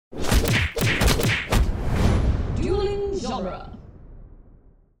genre.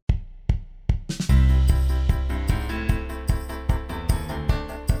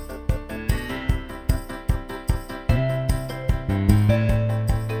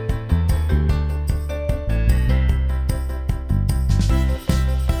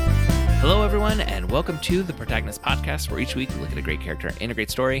 Hello, everyone, and welcome to the Protagonist Podcast, where each week we look at a great character in a great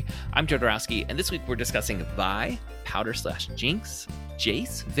story. I'm Joe Dorowski, and this week we're discussing Vi, Powder/Jinx,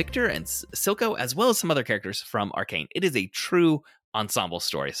 Jayce, Viktor, and Silko, as well as some other characters from Arcane. It is a true ensemble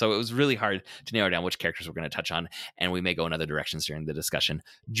story, so it was really hard to narrow down which characters we're going to touch on, and we may go in other directions during the discussion.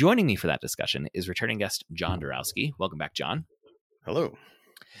 Joining me for that discussion is returning guest John Dorowski. Welcome back, John. Hello.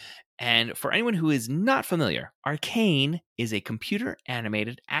 And for anyone who is not familiar, Arcane is a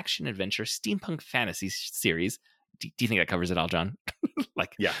computer-animated action-adventure steampunk fantasy series. Do you think that covers it all, John?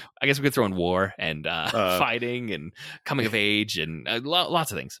 Yeah. I guess we could throw in war and fighting and coming of age and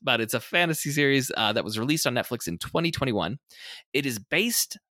lots of things. But it's a fantasy series that was released on Netflix in 2021. It is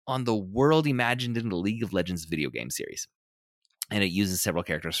based on the world imagined in the League of Legends video game series. And it uses several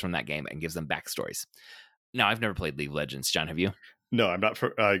characters from that game and gives them backstories. Now, I've never played League of Legends. John, have you? No, I'm not.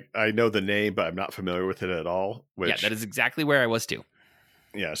 I know the name, but I'm not familiar with it at all. Yeah, that is exactly where I was too.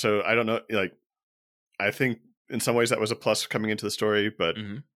 Yeah, so I don't know. I think in some ways that was a plus coming into the story, but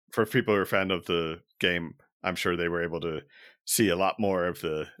for people who are a fan of the game, I'm sure they were able to see a lot more of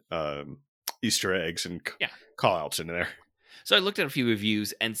the Easter eggs and call outs in there. So I looked at a few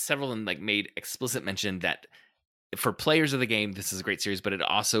reviews, and several of them made explicit mention that for players of the game, this is a great series, but it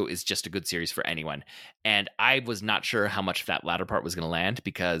also is just a good series for anyone. And I was not sure how much of that latter part was going to land,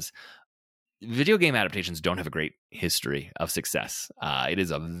 because video game adaptations don't have a great history of success. It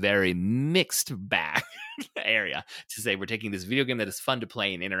is a very mixed bag area to say we're taking this video game that is fun to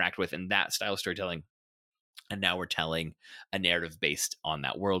play and interact with and that style of storytelling, and now we're telling a narrative based on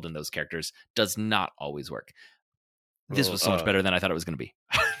that world and those characters does not always work. This was so much better than I thought it was going to be.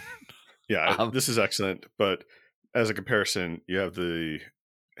 This is excellent, but as a comparison, you have the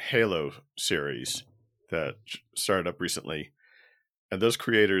Halo series that started up recently, and those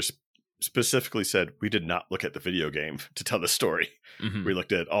creators specifically said, we did not look at the video game to tell the story. Mm-hmm. We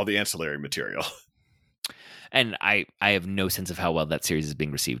looked at all the ancillary material. And I have no sense of how well that series is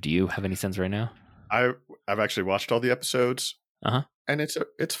being received. Do you have any sense right now? I've actually watched all the episodes, and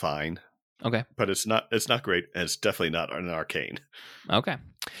it's fine. Okay. But it's not great, and it's definitely not an Arcane. Okay.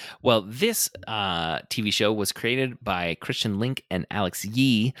 Well, this TV show was created by Christian Link and Alex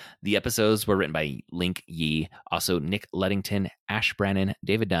Yee. The episodes were written by Link Yee, also Nick Luddington, Ash Brannon,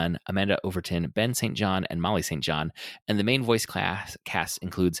 David Dunn, Amanda Overton, Ben St. John, and Molly St. John. And the main voice cast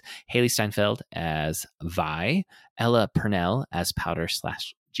includes Haley Steinfeld as Vi, Ella Purnell as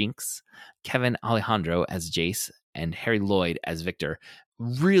Powder/Jinx, Kevin Alejandro as Jayce, and Harry Lloyd as Viktor.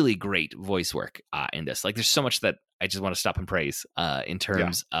 Really great voice work in this. There's so much that I just want to stop and praise in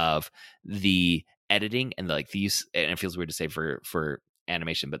terms of the editing and the use. And it feels weird to say for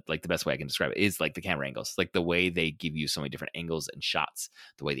animation, but the best way I can describe it is the camera angles, the way they give you so many different angles and shots,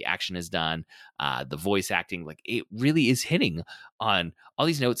 the way the action is done, the voice acting. It really is hitting on all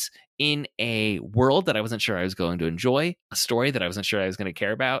these notes in a world that I wasn't sure I was going to enjoy, a story that I wasn't sure I was going to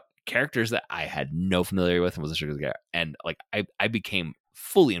care about, characters that I had no familiarity with and wasn't sure I was going to care. And I became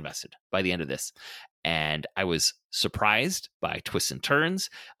fully invested by the end of this, and I was surprised by twists and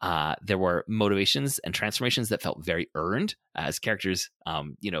turns. There were motivations and transformations that felt very earned as characters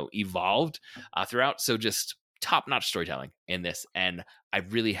evolved throughout. So just top-notch storytelling in this, and I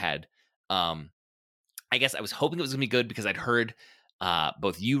really had I guess I was hoping it was gonna be good, because I'd heard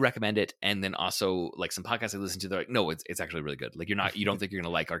both you recommend it, and then also some podcasts I listened to, they're no, it's actually really good. You don't think you're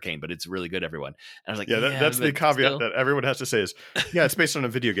gonna like Arcane, but it's really good, everyone. And I was like, that's the caveat that everyone has to say is, it's based on a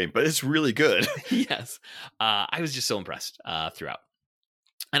video game, but it's really good. Yes. I was just so impressed throughout.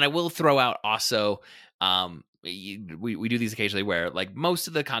 And I will throw out also, we do these occasionally where most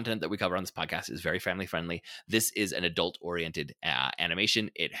of the content that we cover on this podcast is very family friendly. This is an adult oriented animation.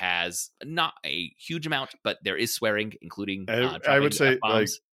 It has not a huge amount, but there is swearing, including I would say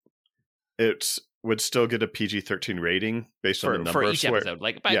F-bombs. It would still get a PG-13 rating based on the number for of each episode.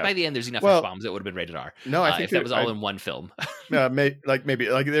 By the end, there's enough F-bombs that would have been rated R. No, I think if that was all in one film. maybe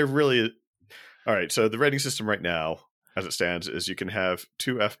they're really all right. So the rating system right now, as it stands, is you can have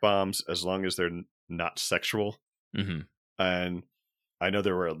 2 F-bombs as long as they're not sexual. Mm-hmm. And I know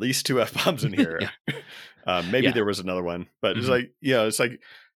there were at least 2 F-bombs in here. Maybe there was another one, but it's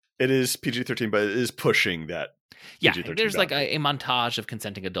it is PG-13, but it is pushing that. There's a montage of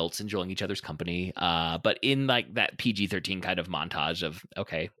consenting adults enjoying each other's company, but in that PG-13 kind of montage of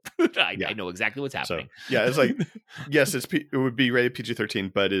I know exactly what's happening. So, it's yes, it would be rated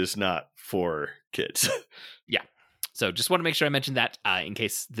PG-13, but it is not for kids. Yeah. So just want to make sure I mentioned that in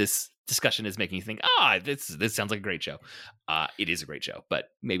case this discussion is making you think, this sounds like a great show. It is a great show, but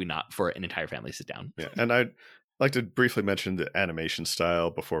maybe not for an entire family sit down. Yeah, and I'd like to briefly mention the animation style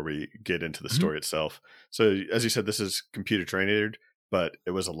before we get into the story itself. So as you said, this is computer trained, but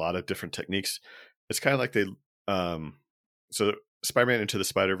it was a lot of different techniques. It's kind of like they, so Spider-Man Into the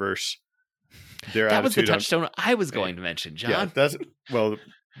Spider-Verse, that was the touchstone I was going to mention, John. Yeah,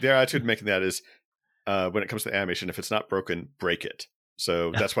 their attitude making that is, when it comes to animation, if it's not broken, break it.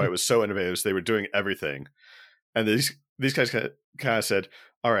 So that's why it was so innovative. They were doing everything. And these guys kind of said,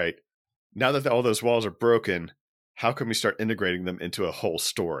 all right, now that all those walls are broken, how can we start integrating them into a whole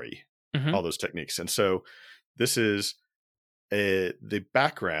story? All those techniques. And so this is the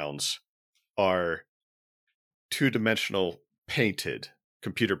backgrounds are two-dimensional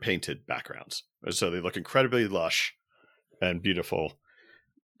computer painted backgrounds. So they look incredibly lush and beautiful.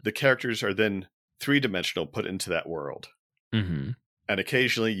 The characters are then three-dimensional put into that world. And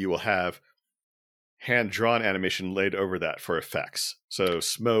occasionally you will have hand-drawn animation laid over that for effects. So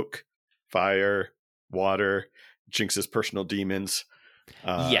smoke, fire, water, Jinx's personal demons.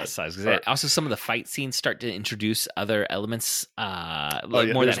 Yes, I was going to say. Also, some of the fight scenes start to introduce other elements, more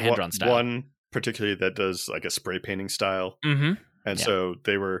that hand-drawn style. One particularly that does like a spray painting style. And so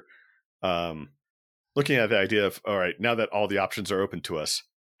they were looking at the idea of, all right, now that all the options are open to us,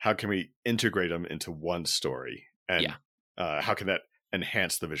 how can we integrate them into one story? And how can that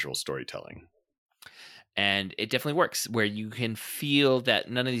enhance the visual storytelling? And it definitely works, where you can feel that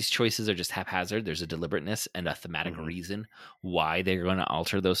none of these choices are just haphazard. There's a deliberateness and a thematic reason why they're going to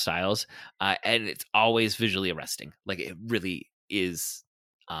alter those styles. And it's always visually arresting. Like, it really is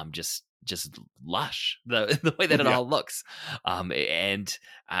just lush, the way that it all looks. And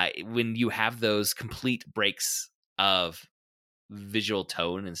when you have those complete breaks of visual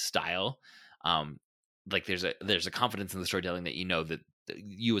tone and style, like there's a confidence in the storytelling that you know that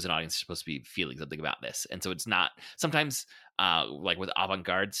you as an audience are supposed to be feeling something about this. And so it's not sometimes like with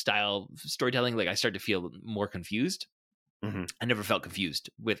avant-garde style storytelling, like I start to feel more confused. I never felt confused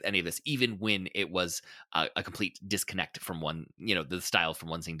with any of this, even when it was a complete disconnect from one, the style from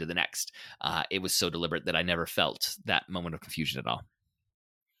one scene to the next. It was so deliberate that I never felt that moment of confusion at all.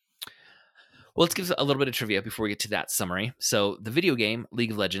 Well, let's give a little bit of trivia before we get to that summary. So the video game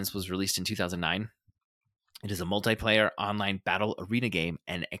League of Legends was released in 2009. It is a multiplayer online battle arena game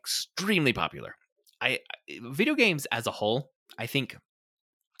and extremely popular. Video games as a whole, I think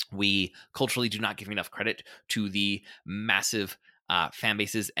we culturally do not give enough credit to the massive fan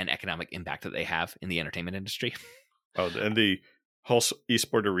bases and economic impact that they have in the entertainment industry. Oh, and the whole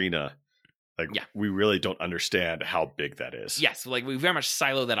esport arena, we really don't understand how big that is. Yes, like we very much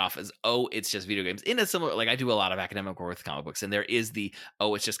silo that off as, it's just video games. In a similar, like I do a lot of academic work with comic books, and there is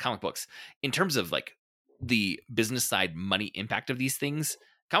it's just comic books. In terms of like the business side money impact of these things,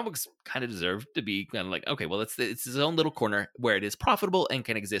 comic books kind of deserve to be kind of like, okay, well, it's its own little corner where it is profitable and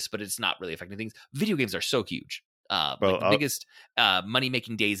can exist, but it's not really affecting things. Video games are so huge. The biggest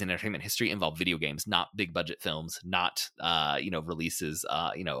money-making days in entertainment history involve video games, not big budget films, not releases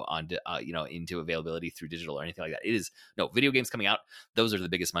into availability through digital or anything like that. It is video games coming out. Those are the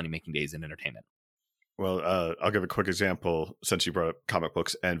biggest money-making days in entertainment. Well, I'll give a quick example since you brought up comic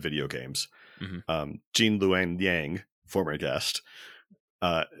books and video games. Jean Luan Yang, former guest,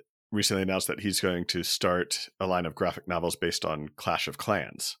 recently announced that he's going to start a line of graphic novels based on Clash of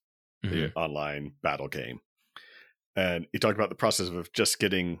Clans, the online battle game. And he talked about the process of just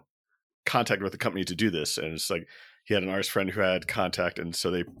getting contact with the company to do this. And it's like he had an artist friend who had contact, and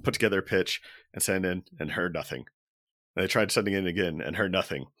so they put together a pitch and sent in and heard nothing. And they tried sending in again and heard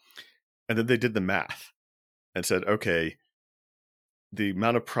nothing. And then they did the math and said, okay, the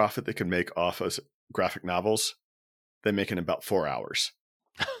amount of profit they could make off of graphic novels, they make in about 4 hours.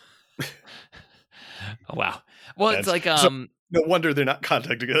 Oh, wow. Well, it's like no wonder they're not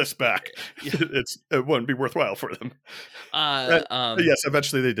contacting us back. It wouldn't be worthwhile for them. Yes,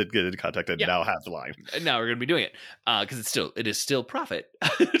 eventually they did get in contact and now have the line. Now we're going to be doing it because it is still profit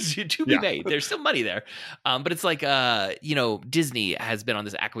to be made. There's still money there, but it's like Disney has been on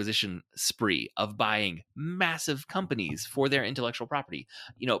this acquisition spree of buying massive companies for their intellectual property.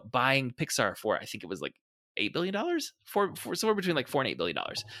 Buying Pixar for, I think it was like $8 billion for somewhere between like $4 and $8 billion.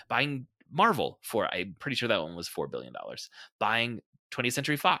 Buying Marvel for, I'm pretty sure that one was $4 billion. Buying 20th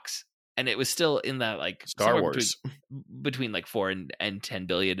Century Fox and it was still in that like Star Wars between like 4 and 10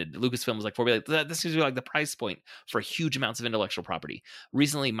 billion, and Lucasfilm was like 4 billion. This seems to be like the price point for huge amounts of intellectual property.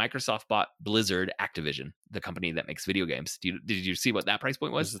 Recently, Microsoft bought Blizzard Activision, the company that makes video games. Did you see what that price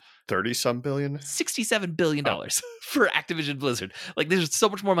point was? 30-some billion? $67 billion for Activision Blizzard. Like, there's so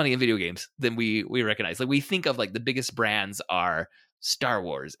much more money in video games than we recognize. Like, we think of like the biggest brands are Star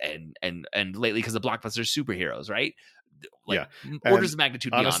Wars and lately because the blockbuster superheroes, right? Like orders of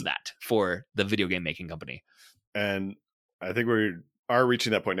magnitude beyond that for the video game making company. And I think we are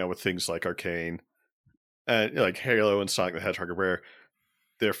reaching that point now with things like Arcane and like Halo and Sonic the Hedgehog, where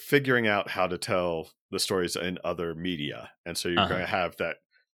they're figuring out how to tell the stories in other media. And so you're going to have that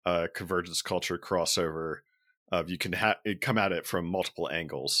convergence culture crossover of you can come at it from multiple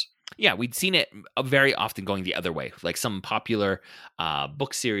angles. Yeah, we'd seen it very often going the other way. Like some popular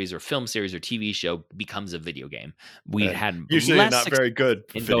book series or film series or TV show becomes a video game. We had usually not very good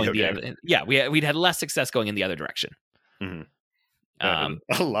video game. We'd had less success going in the other direction. Mm-hmm.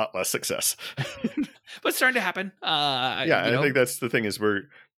 A lot less success, but it's starting to happen. I think that's the thing is we're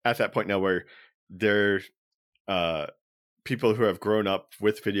at that point now where they're people who have grown up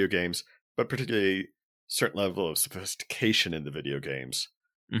with video games, but particularly certain level of sophistication in the video games.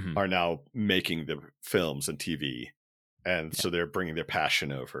 Mm-hmm. Are now making the films and TV, and so they're bringing their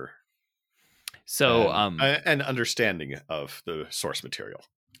passion over. So, and understanding of the source material.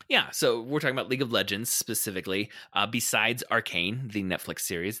 Yeah, so we're talking about League of Legends specifically. Besides Arcane, the Netflix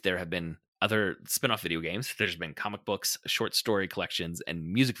series, there have been other spin-off video games. There's been comic books, short story collections,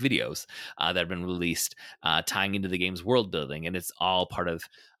 and music videos that have been released tying into the game's world building. And it's all part of,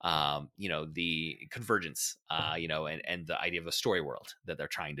 the convergence, and the idea of a story world that they're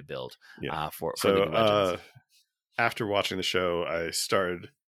trying to build for League of Legends. After watching the show, I started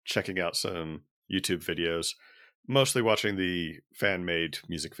checking out some YouTube videos, mostly watching the fan-made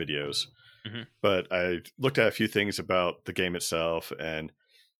music videos. Mm-hmm. But I looked at a few things about the game itself, and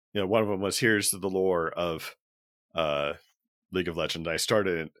one of them was, here's the lore of League of Legends. I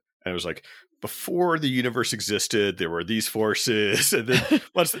started and it was like, before the universe existed, there were these forces. And then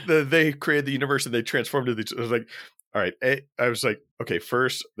once they created the universe and they transformed into these, I was like, all right. I was like, okay,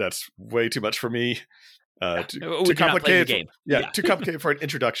 first, that's way too much for me. Too complicated. Game. Too complicated for an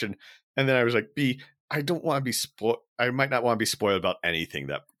introduction. And then I was like, B, I don't want to be spoiled. I might not want to be spoiled about anything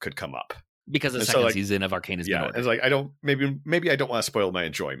that could come up. Because the second season of Arcane has been ordered. It's like, maybe I don't want to spoil my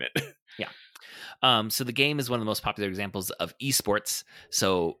enjoyment. Yeah. So the game is one of the most popular examples of esports.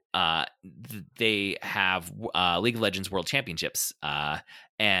 So they have League of Legends World Championships.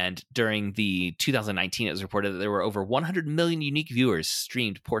 And during the 2019, it was reported that there were over 100 million unique viewers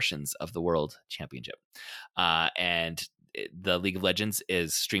streamed portions of the World Championship. And the League of Legends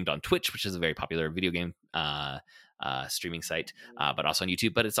is streamed on Twitch, which is a very popular video game streaming site, but also on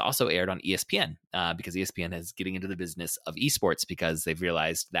YouTube. But it's also aired on ESPN because ESPN is getting into the business of esports because they've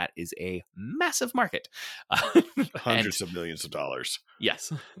realized that is a massive market. Hundreds of millions of dollars.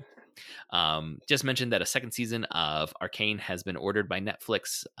 Yes. Just mentioned that a second season of Arcane has been ordered by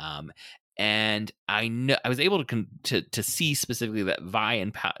Netflix. And I know I was able to see specifically that Vi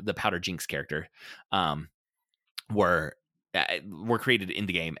and the Powder Jinx character were created in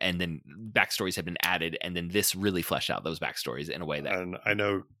the game, and then backstories have been added, and then this really fleshed out those backstories in a way that. And I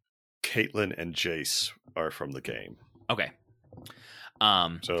know Caitlyn and Jayce are from the game. Okay.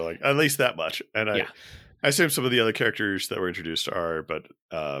 So like at least that much, and I assume some of the other characters that were introduced are, but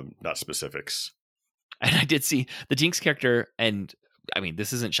not specifics. And I did see the Jinx character, and I mean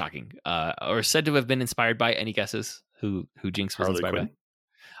this isn't shocking, or said to have been inspired by. Any guesses who Jinx was inspired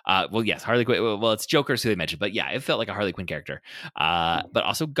by? Well, yes, Harley Quinn. Well, it's Joker's who they mentioned, but yeah, it felt like a Harley Quinn character. But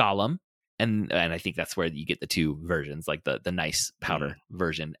also Gollum, and I think that's where you get the two versions, like the nice Powder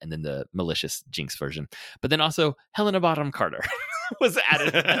version, and then the malicious Jinx version. But then also Helena Bonham Carter was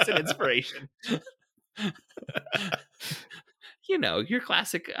added as an inspiration. Your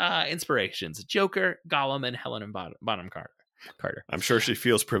classic inspirations: Joker, Gollum, and Helena Bonham Carter. I'm sure she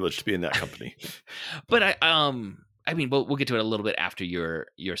feels privileged to be in that company. But I mean, we'll get to it a little bit after your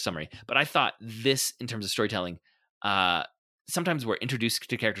summary, but I thought this, in terms of storytelling, sometimes we're introduced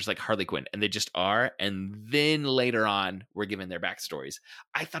to characters like Harley Quinn, and they just are, and then later on, we're given their backstories.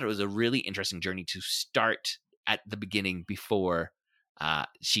 I thought it was a really interesting journey to start at the beginning before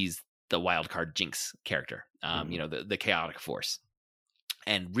she's the wild card Jinx character, the chaotic force,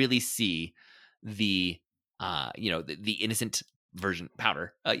 and really see the innocent version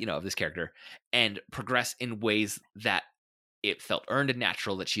Powder of this character, and progress in ways that it felt earned and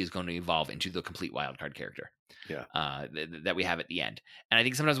natural that she is going to evolve into the complete wildcard character that we have at the end. And I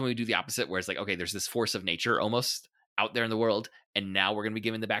think sometimes when we do the opposite, where it's like, okay, there's this force of nature almost out there in the world, and now we're going to be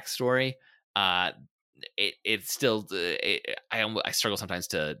given the backstory. It's still I struggle sometimes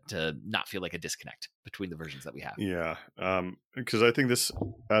to not feel like a disconnect between the versions that we have. Yeah, because I think this,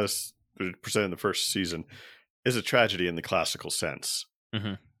 as presented in the first season, is a tragedy in the classical sense,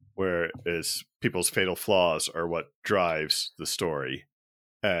 where is people's fatal flaws are what drives the story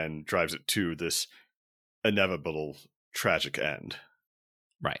and drives it to this inevitable tragic end.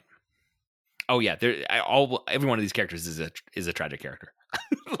 Right. Oh yeah, every one of these characters is a tragic character.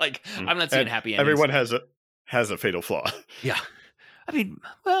 Like I'm not seeing happy endings. Everyone has a fatal flaw. Yeah.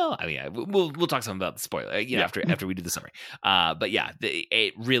 We'll talk some about the spoiler, after we do the summary. But yeah,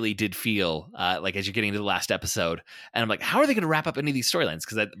 it really did feel like as you're getting to the last episode, and I'm like, how are they going to wrap up any of these storylines?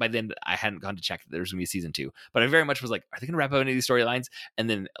 Because by then I hadn't gone to check that there was going to be a season 2, but I very much was like, are they going to wrap up any of these storylines? And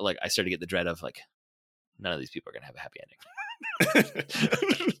then like I started to get the dread of like, none of these people are going to have a happy ending.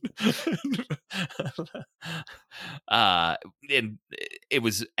 And it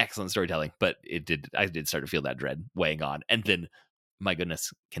was excellent storytelling, but I did start to feel that dread weighing on, and then my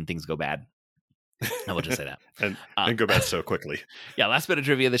goodness, can things go bad? I will just say that. and go bad so quickly. Yeah, last bit of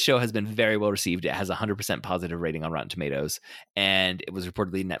trivia, the show has been very well received. It has a 100% positive rating on Rotten Tomatoes, and it was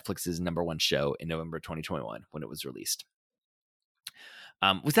reportedly Netflix's #1 show in November 2021 when it was released.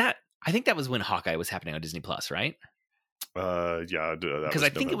 I think that was when Hawkeye was happening on Disney Plus, right? Yeah, because I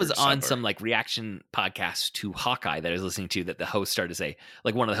think it was on some like reaction podcast to Hawkeye that I was listening to, that the host started to say,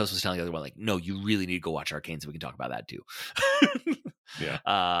 like, one of the hosts was telling the other one, like, no, you really need to go watch Arcane so we can talk about that too. Yeah.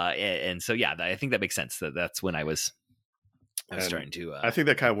 And so yeah, I think that makes sense. That's when I was starting to. I think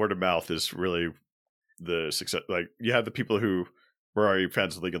that kind of word of mouth is really the success. Like, you had the people who were already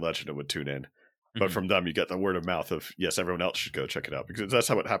fans of League of Legends and would tune in, but from them you get the word of mouth of, yes, everyone else should go check it out, because that's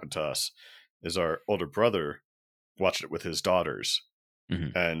how it happened to us. Is our older brother watched it with his daughters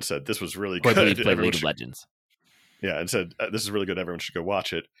and said this was really good. Played League of Legends. Yeah, and said this is really good. Everyone should go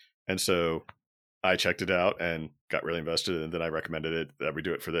watch it. And so I checked it out and got really invested, and then I recommended it that we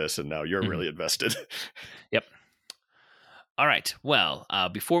do it for this, and now you're really invested. Yep. All right. Well,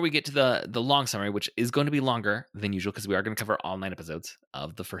 before we get to the long summary, which is going to be longer than usual because we are going to cover all 9 episodes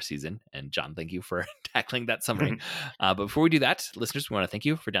of the first season. And John, thank you for tackling that summary. But before we do that, listeners, we want to thank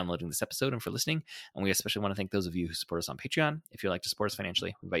you for downloading this episode and for listening. And we especially want to thank those of you who support us on Patreon. If you'd like to support us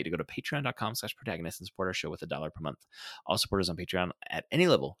financially, we invite you to go to patreon.com/protagonist and support our show with $1 per month. All supporters on Patreon at any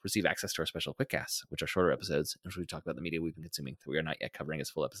level receive access to our special quickcasts, which are shorter episodes in which we talk about the media we've been consuming that we are not yet covering as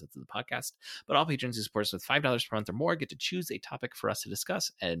full episodes of the podcast. But all patrons who support us with $5 per month or more get to choose a topic for us to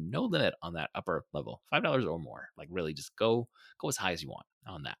discuss, and no limit on that upper level, $5 or more. Like, really just go as high as you want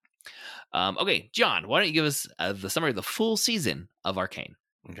on that. Okay, John, why don't you give us the summary of the full season of Arcane?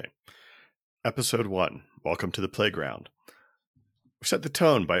 Okay. Episode 1, Welcome to the Playground. We set the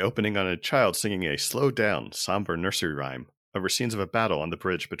tone by opening on a child singing a slowed down, somber nursery rhyme over scenes of a battle on the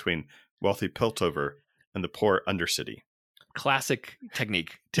bridge between wealthy Piltover and the poor Undercity. Classic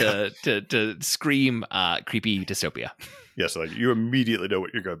technique to scream creepy dystopia. Yes, like you immediately know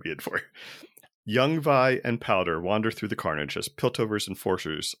what you're going to be in for. Young Vi and Powder wander through the carnage as Piltover's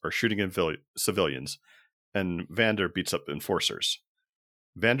enforcers are shooting at civilians, and Vander beats up enforcers.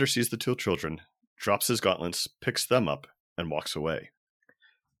 Vander sees the 2 children, drops his gauntlets, picks them up, and walks away.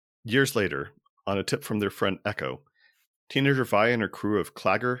 Years later, on a tip from their friend Echo, teenager Vi and her crew of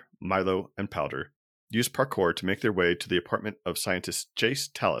Clagger, Milo, and Powder use parkour to make their way to the apartment of scientist Jayce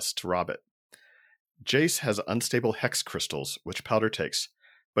Tallis to rob it. Jayce has unstable hex crystals, which Powder takes,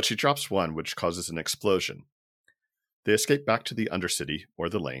 but she drops one, which causes an explosion. They escape back to the Undercity, or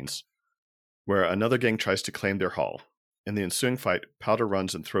the Lanes, where another gang tries to claim their hall. In the ensuing fight, Powder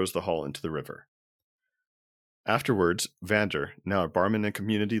runs and throws the hall into the river. Afterwards, Vander, now a barman and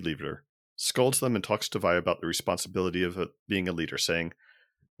community leader, scolds them and talks to Vi about the responsibility of being a leader, saying,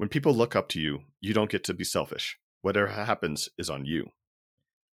 "When people look up to you, you don't get to be selfish. Whatever happens is on you."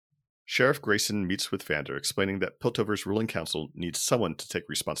 Sheriff Grayson meets with Vander, explaining that Piltover's ruling council needs someone to take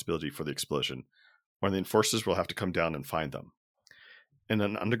responsibility for the explosion, or the enforcers will have to come down and find them. In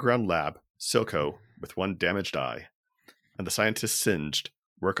an underground lab, Silko, with one damaged eye, and the scientist Singed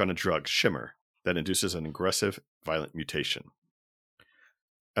work on a drug, Shimmer, that induces an aggressive, violent mutation.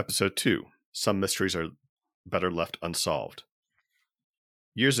 Episode 2, Some Mysteries Are Better Left Unsolved.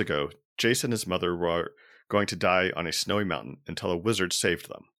 Years ago, Jayce and his mother were going to die on a snowy mountain until a wizard saved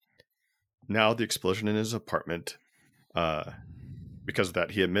them. Now the explosion in his apartment, because of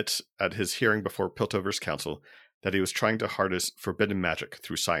that, he admits at his hearing before Piltover's council that he was trying to harness forbidden magic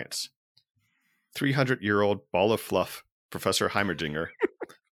through science. 300-year-old ball of fluff, Professor Heimerdinger,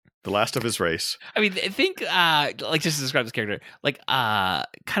 The last of his race. I mean, think like just to describe this character, like kind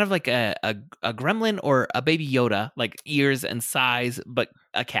of like a gremlin or a baby Yoda, like ears and size, but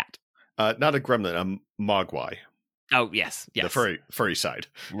a cat. Not a gremlin, a mogwai. Oh yes. The furry side.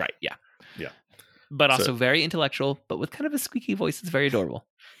 Right. Yeah. Yeah. But also very intellectual, but with kind of a squeaky voice. It's very adorable.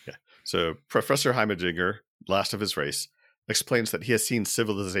 Yeah. So Professor Heimerdinger, last of his race, explains that he has seen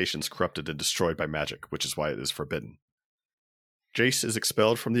civilizations corrupted and destroyed by magic, which is why it is forbidden. Jayce is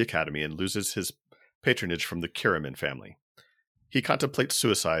expelled from the academy and loses his patronage from the Kiriman family. He contemplates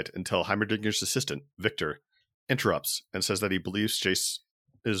suicide until Heimerdinger's assistant, Viktor, interrupts and says that he believes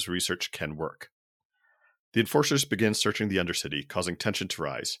Jayce's research can work. The enforcers begin searching the Undercity, causing tension to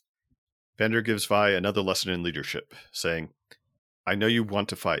rise. Vander gives Vi another lesson in leadership, saying, "I know you want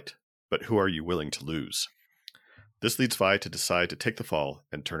to fight, but who are you willing to lose?" This leads Vi to decide to take the fall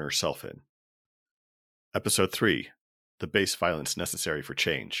and turn herself in. Episode 3. The base violence necessary for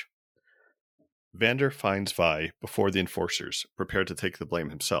change. Vander finds Vi before the enforcers, prepared to take the blame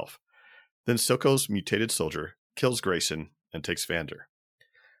himself. Then Silko's mutated soldier kills Grayson and takes Vander.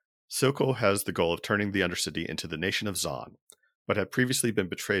 Silko has the goal of turning the Undercity into the nation of Zon, but had previously been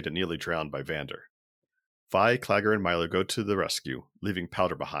betrayed and nearly drowned by Vander. Vi, Clagger, and Milo go to the rescue, leaving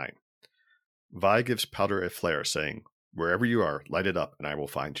Powder behind. Vi gives Powder a flare, saying, "Wherever you are, light it up and I will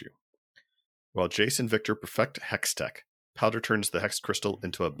find you." While Jayce and Viktor perfect Hex Tech, Powder turns the Hex Crystal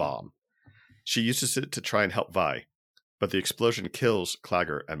into a bomb. She uses it to try and help Vi, but the explosion kills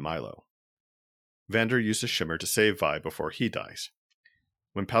Clagger and Milo. Vander uses Shimmer to save Vi before he dies.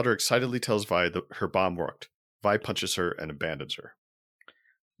 When Powder excitedly tells Vi that her bomb worked, Vi punches her and abandons her.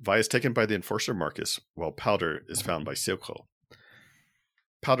 Vi is taken by the enforcer Marcus, while Powder is found by Silko.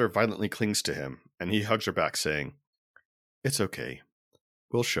 Powder violently clings to him, and he hugs her back, saying, "It's okay.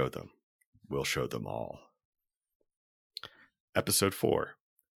 We'll show them. We'll show them all." Episode 4.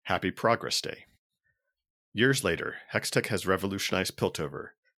 Happy Progress Day. Years later, Hextech has revolutionized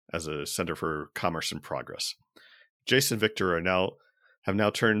Piltover as a center for commerce and progress. Jayce and Viktor have now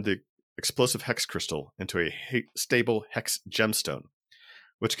turned the explosive Hex Crystal into a stable Hex Gemstone,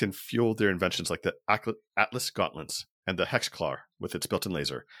 which can fuel their inventions like the Atlas Gauntlets and the Hex Claw with its built-in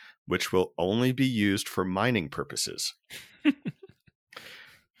laser, which will only be used for mining purposes.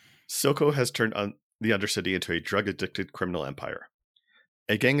 Silko has turned the Undercity into a drug-addicted criminal empire.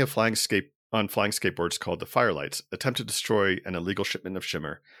 A gang of flying skateboards called the Firelights attempt to destroy an illegal shipment of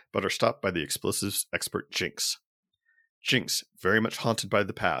Shimmer, but are stopped by the explosives expert Jinx. Jinx, very much haunted by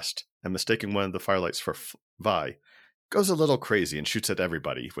the past, and mistaking one of the Firelights for Vi, goes a little crazy and shoots at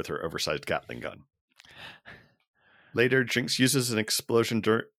everybody with her oversized Gatling gun. Later, Jinx uses an explosion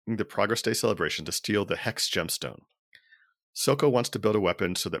during the Progress Day celebration to steal the Hex Gemstone. Silko wants to build a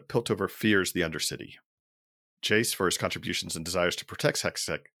weapon so that Piltover fears the Undercity. Jayce, for his contributions and desires to protect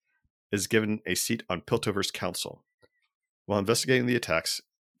Hextech, is given a seat on Piltover's council. While investigating the attacks,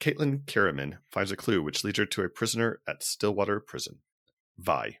 Caitlin Kiriman finds a clue which leads her to a prisoner at Stillwater Prison,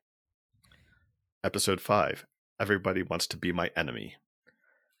 Vi. Episode 5. Everybody Wants to Be My Enemy.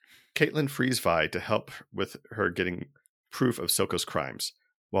 Caitlin frees Vi to help with her getting proof of Silko's crimes,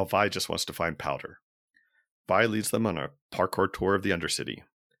 while Vi just wants to find Powder. Vi leads them on a parkour tour of the Undercity.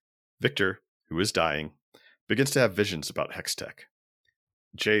 Viktor, who is dying, begins to have visions about Hextech.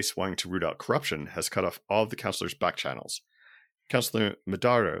 Jayce, wanting to root out corruption, has cut off all of the counselor's back channels. Counselor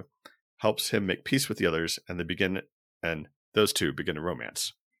Madara helps him make peace with the others, and those two begin a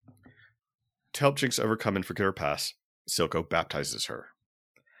romance. To help Jinx overcome and forget her past, Silko baptizes her.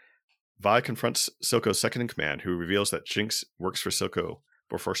 Vi confronts Silko's second-in-command, who reveals that Jinx works for Silko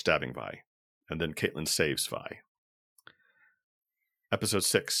before stabbing Vi, and then Caitlin saves Vi. Episode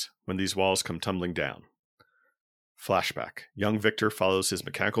 6. When These Walls Come Tumbling Down. Flashback. Young Viktor follows his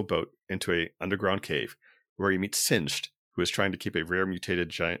mechanical boat into an underground cave, where he meets Singed, who is trying to keep a rare mutated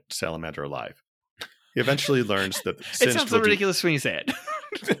giant salamander alive. He eventually learns that Singed it sounds so ridiculous when you say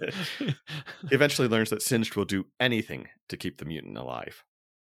it. He eventually learns that Singed will do anything to keep the mutant alive.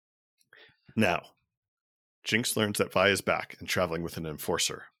 Now, Jinx learns that Vi is back and traveling with an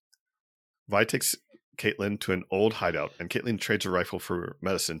enforcer. Vi takes Caitlin to an old hideout, and Caitlin trades a rifle for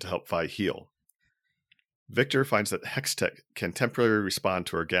medicine to help Vi heal. Viktor finds that Hextech can temporarily respond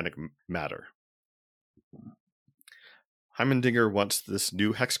to organic matter. Heimerdinger wants this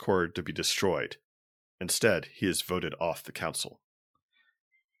new Hex Core to be destroyed. Instead, he is voted off the council.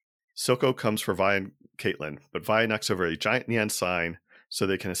 Silko comes for Vi and Caitlin, but Vi knocks over a giant neon sign so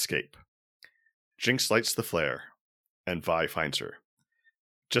they can escape. Jinx lights the flare, and Vi finds her.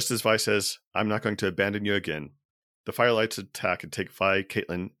 Just as Vi says, "I'm not going to abandon you again," the Firelights attack and take Vi,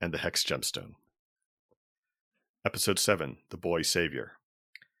 Caitlin, and the Hex Gemstone. Episode 7. The Boy Savior.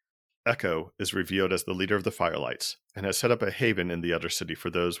 Echo is revealed as the leader of the Firelights and has set up a haven in the other city for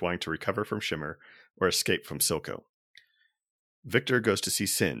those wanting to recover from Shimmer or escape from Silko. Viktor goes to see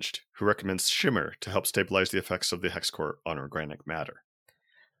Singed, who recommends Shimmer to help stabilize the effects of the Hex Core on organic matter.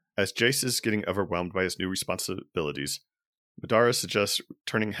 As Jayce is getting overwhelmed by his new responsibilities, Madara suggests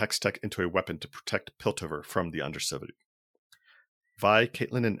turning Hextech into a weapon to protect Piltover from the Undercity. Vi,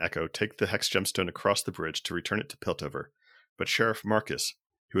 Caitlyn, and Echo take the Hex Gemstone across the bridge to return it to Piltover, but Sheriff Marcus,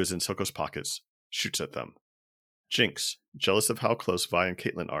 who is in Silko's pockets, shoots at them. Jinx, jealous of how close Vi and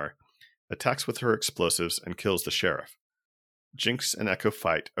Caitlyn are, attacks with her explosives and kills the Sheriff. Jinx and Echo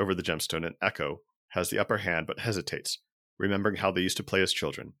fight over the gemstone, and Echo has the upper hand but hesitates, remembering how they used to play as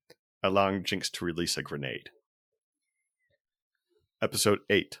children, allowing Jinx to release a grenade. Episode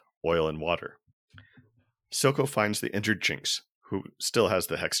 8, Oil and Water. Silko finds the injured Jinx, who still has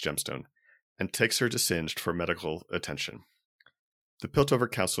the Hex Gemstone, and takes her to Singed for medical attention. The Piltover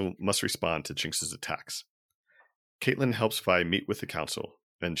Council must respond to Jinx's attacks. Caitlyn helps Vi meet with the Council,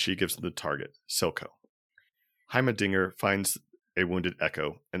 and she gives them the target, Silko. Heimerdinger finds a wounded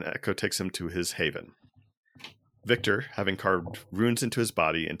Echo, and Echo takes him to his haven. Viktor, having carved runes into his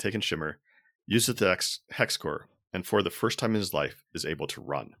body and taken Shimmer, uses the Hex Core, and for the first time in his life is able to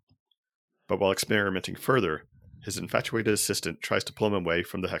run. But while experimenting further, his infatuated assistant tries to pull him away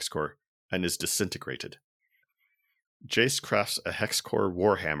from the Hex Core and is disintegrated. Jayce crafts a Hex Core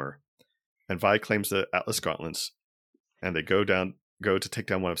warhammer, and Vi claims the Atlas Gauntlets, and they go to take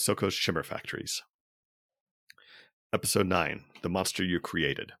down one of Silko's Shimmer factories. Episode 9, The Monster You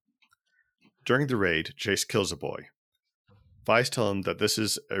Created. During the raid, Jayce kills a boy. Vi's tell him that this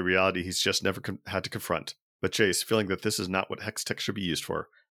is a reality he's just never had to confront, but Jayce, feeling that this is not what Hextech should be used for,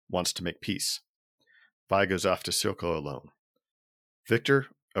 wants to make peace. Vi goes off to Silko alone. Viktor,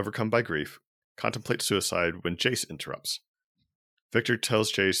 overcome by grief, contemplates suicide when Jayce interrupts. Viktor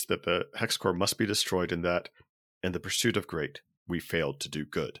tells Jayce that the Hex Core must be destroyed and that, in the pursuit of great, we failed to do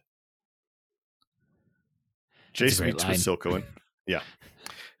good. Jayce meets with Silko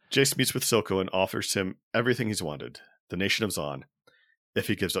Jayce meets with Silko and offers him everything he's wanted, the nation of Zon, if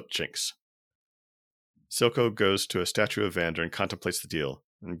he gives up Jinx. Silko goes to a statue of Vander and contemplates the deal,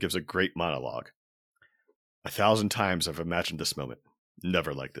 and gives a great monologue. 1,000 times I've imagined this moment.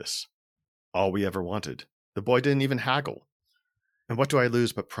 Never like this. All we ever wanted. The boy didn't even haggle. And what do I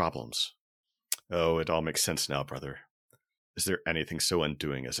lose but problems? Oh, it all makes sense now, brother. Is there anything so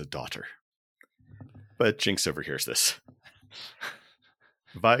undoing as a daughter? But Jinx overhears this.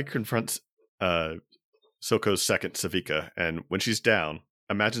 Vi confronts Silko's second, Savika, and when she's down,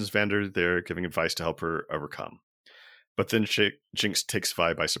 imagines Vander there giving advice to help her overcome. But then Jinx takes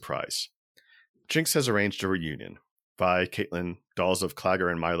Vi by surprise. Jinx has arranged a reunion. Vi, Caitlyn, dolls of Clagger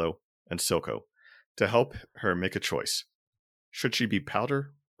and Milo, and Silko, to help her make a choice. Should she be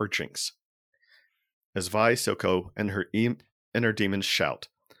Powder or Jinx? As Vi, Silko, and her inner demons shout,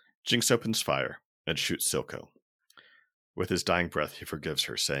 Jinx opens fire and shoots Silko. With his dying breath, he forgives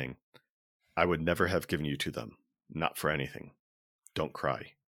her, saying, I would never have given you to them, not for anything. Don't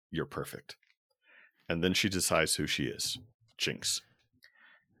cry. You're perfect. And then she decides who she is, Jinx.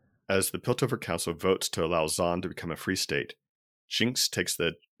 As the Piltover Council votes to allow Zon to become a free state, Jinx takes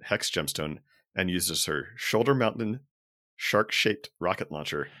the Hex Gemstone and uses her shoulder-mounted, shark-shaped rocket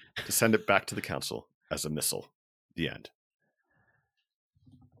launcher to send it back to the Council as a missile. The end.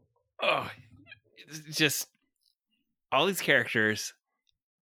 Oh, it's just all these characters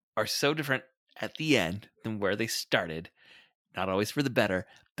are so different at the end than where they started. Not always for the better,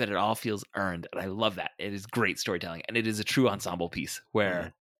 but it all feels earned. And I love that. It is great storytelling. And it is a true ensemble piece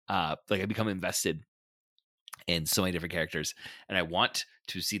where I become invested in so many different characters. And I want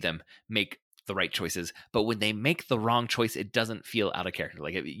to see them make the right choices. But when they make the wrong choice, it doesn't feel out of character.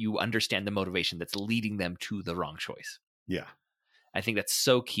 Like you understand the motivation that's leading them to the wrong choice. Yeah. I think that's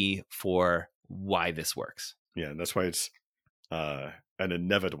so key for why this works. Yeah, and that's why it's an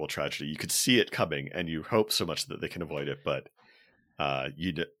inevitable tragedy. You could see it coming, and you hope so much that they can avoid it. But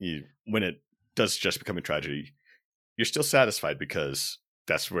you when it does just become a tragedy, you're still satisfied because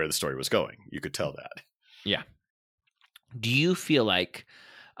that's where the story was going. You could tell that. Yeah. Do you feel like,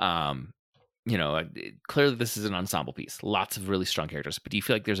 clearly this is an ensemble piece, lots of really strong characters, but do you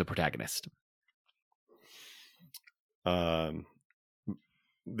feel like there's a protagonist?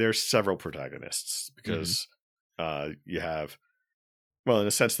 There's several protagonists because you have, well, in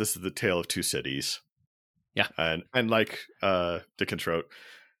a sense, this is the tale of two cities. Yeah. And like Dickens wrote,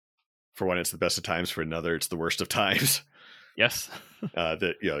 for one, it's the best of times. For another, it's the worst of times. Yes.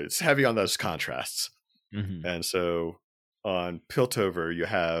 It's heavy on those contrasts. Mm-hmm. And so on Piltover, you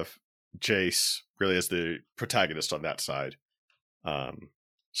have Jayce really as the protagonist on that side.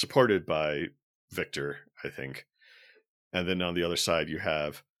 supported by Viktor, I think. And then on the other side, you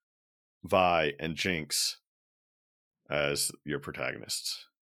have Vi and Jinx as your protagonists.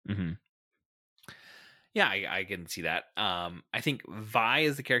 Mm-hmm. Yeah, I can see that. I think Vi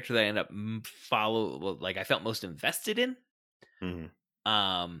is the character that I end up I felt most invested in.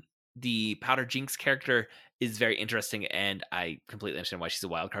 Mm-hmm. The Powder Jinx character is very interesting, and I completely understand why she's a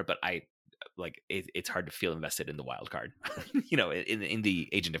wild card, but it's hard to feel invested in the wild card, in the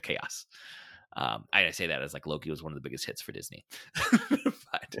Agent of Chaos. I say that as like Loki was one of the biggest hits for Disney.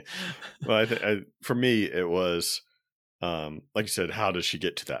 But... Well, for me, it was, like you said, how does she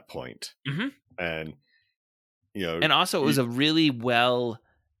get to that point? Mm-hmm. And, and also it was a really well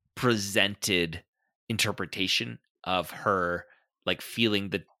presented interpretation of her, like feeling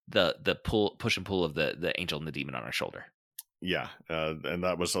the push and pull of the angel and the demon on her shoulder. Yeah. And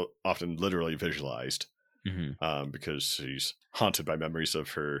that was often literally visualized, because she's haunted by memories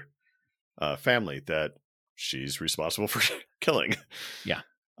of her family that she's responsible for killing. Yeah.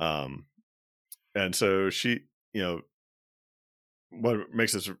 And so she, what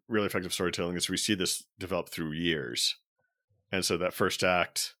makes this really effective storytelling is we see this develop through years. And so that first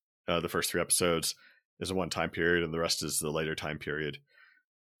act, the first 3 episodes, is a one time period, and the rest is the later time period.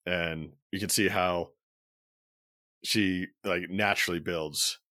 And you can see how she like naturally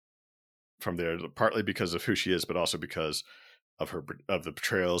builds from there, partly because of who she is, but also because of the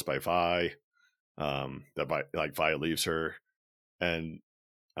betrayals by Vi, that Vi leaves her, and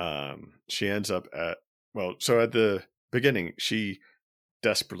she ends up at the beginning, she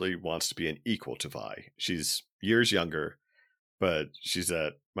desperately wants to be an equal to Vi. She's years younger, but she's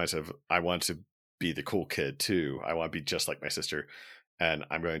that mindset of, I want to be the cool kid too. I want to be just like my sister, and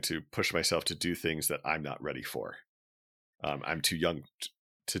I'm going to push myself to do things that I'm not ready for. I'm too young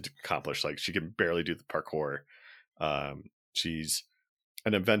to accomplish. Like, she can barely do the parkour. She's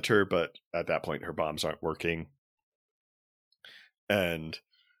an inventor, but at that point her bombs aren't working. And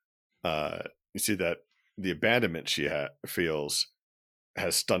you see that the abandonment she feels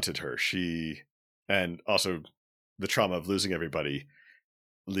has stunted her. And also the trauma of losing everybody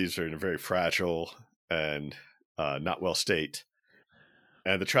leaves her in a very fragile and not well state.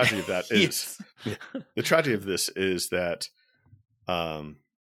 And the tragedy of that is the tragedy of this is that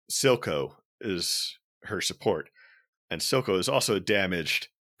Silko is her support, and Silko is also a damaged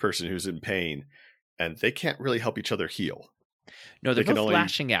person who's in pain, and they can't really help each other heal. No, they're both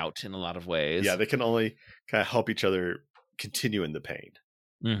lashing out in a lot of ways. Yeah, they can only kind of help each other continue in the pain.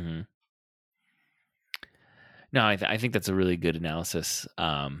 Mm-hmm. No, I think that's a really good analysis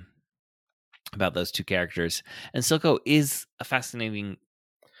about those two characters. And Silko is a fascinating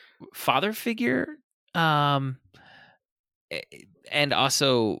father figure, and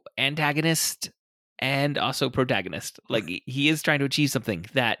also antagonist, and also protagonist. Like, he is trying to achieve something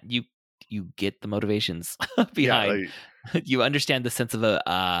that you get the motivations behind. Yeah, you understand the sense of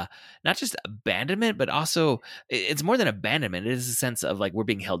a not just abandonment, but also it's more than abandonment. It is a sense of like, we're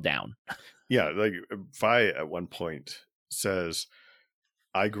being held down. Yeah, like Vi at one point says,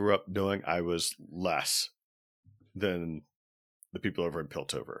 I grew up knowing I was less than the people over in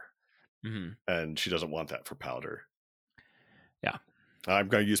Piltover. Mm-hmm. And she doesn't want that for Powder. Yeah. I'm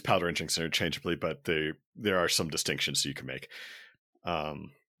going to use Powder and Jinx interchangeably, but there are some distinctions you can make.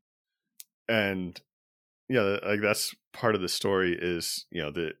 And yeah, like that's part of the story is,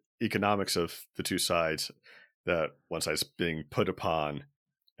 the economics of the two sides, that one side's being put upon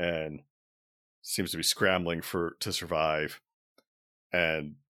and seems to be scrambling to survive.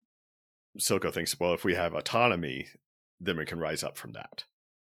 And Silko thinks, well, if we have autonomy, then we can rise up from that.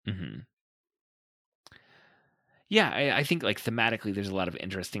 Mm-hmm. Yeah, I think like thematically, there's a lot of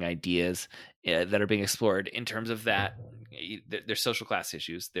interesting ideas that are being explored in terms of that. There's social class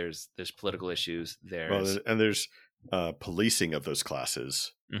issues. There's political issues. There's policing of those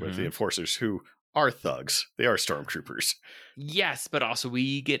classes, mm-hmm. with the enforcers who are thugs. They are stormtroopers. Yes, but also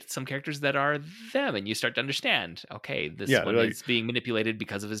we get some characters that are them, and you start to understand, okay, this one is being manipulated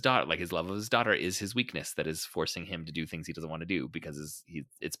because of his daughter. Like, his love of his daughter is his weakness that is forcing him to do things he doesn't want to do because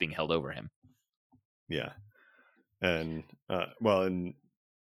it's being held over him. Yeah. And and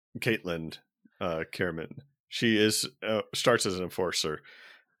Caitlin Kierman, she starts as an enforcer,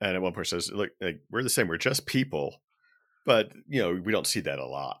 and at one point says, "Look, like, we're the same. We're just people." But we don't see that a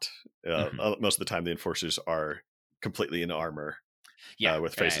lot. Mm-hmm. Most of the time, the enforcers are completely in armor,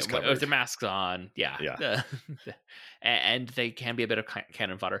 with faces covered, with their masks on. Yeah. And they can be a bit of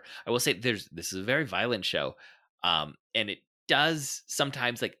cannon fodder. I will say, this is a very violent show, and it does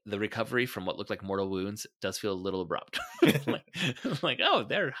sometimes, like, the recovery from what looked like mortal wounds does feel a little abrupt. like, oh,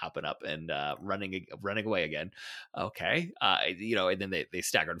 they're hopping up and running away again. Okay, and then they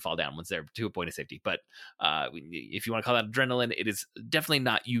stagger and fall down once they're to a point of safety. But if you want to call that adrenaline, it is definitely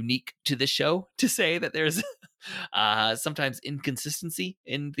not unique to this show to say that there's sometimes inconsistency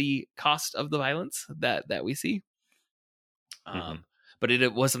in the cost of the violence that we see. But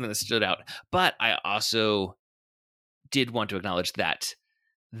it was something that stood out. But I also did want to acknowledge that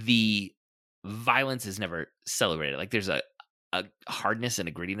the violence is never celebrated. Like, there's a hardness and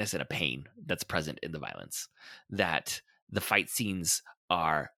a grittiness and a pain that's present in the violence, that the fight scenes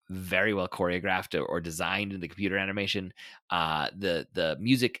are very well choreographed or designed in the computer animation. The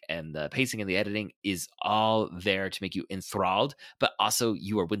music and the pacing and the editing is all there to make you enthralled, but also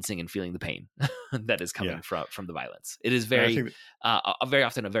you are wincing and feeling the pain that is coming from the violence. It is very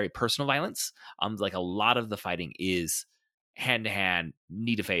often a very personal violence. Like, a lot of the fighting is hand to hand,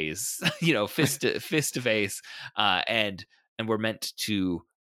 knee to face, fist to face, and we're meant to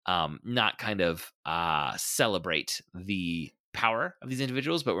not kind of celebrate the power of these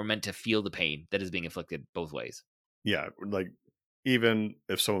individuals, but we're meant to feel the pain that is being inflicted both ways. Yeah, like, even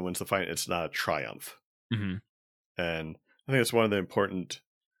if someone wins the fight, it's not a triumph. Mm-hmm. And I think it's one of the important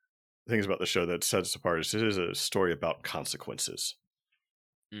things about the show that sets it apart is it is a story about consequences.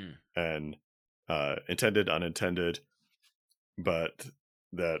 And intended, unintended, but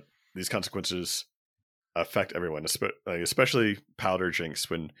that these consequences affect everyone, especially Powder Jinx,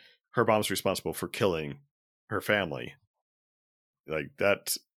 when her mom's responsible for killing her family. Like,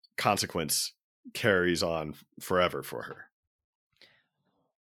 that consequence carries on forever for her.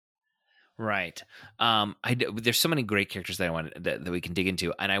 Right. There's so many great characters that I want that we can dig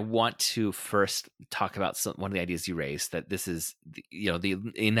into, and I want to first talk about one of the ideas you raised, that this is the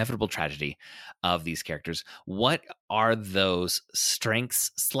inevitable tragedy of these characters. What are those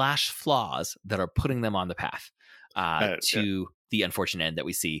strengths / flaws that are putting them on the path to the unfortunate end that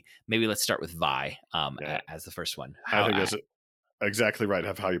we see? Maybe let's start with Vi as the first one. I think that's exactly right.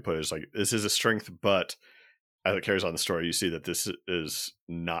 How you put it is like, this is a strength, but as it carries on the story, you see that this is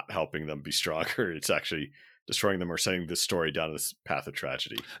not helping them be stronger. It's actually destroying them or sending this story down this path of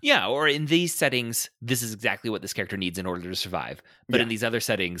tragedy. Yeah, or in these settings, this is exactly what this character needs in order to survive. But in these other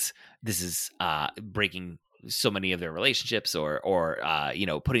settings, this is breaking so many of their relationships or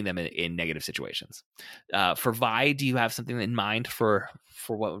putting them in negative situations. For Vi, do you have something in mind for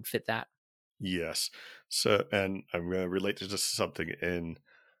what would fit that? Yes. So, and I'm going to relate to just something in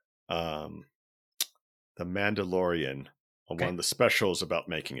The Mandalorian, on one of the specials about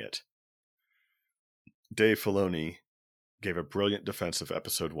making it. Dave Filoni gave a brilliant defense of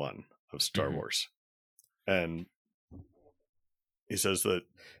episode 1 of Star Wars. And he says that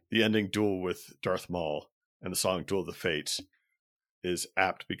the ending duel with Darth Maul and the song Duel of the Fates is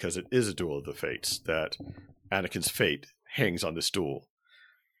apt because it is a duel of the fates, that Anakin's fate hangs on this duel.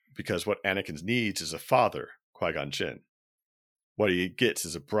 Because what Anakin needs is a father, Qui-Gon Jinn. What he gets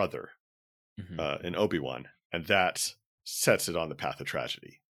is a brother, in Obi-Wan, and that sets it on the path of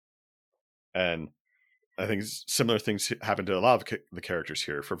tragedy. And I think similar things happen to a lot of the characters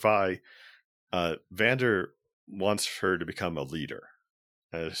here. For Vi, Vander wants her to become a leader,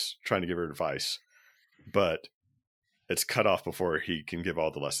 and is trying to give her advice, but it's cut off before he can give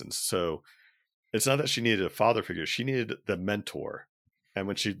all the lessons. So it's not that she needed a father figure, she needed the mentor. And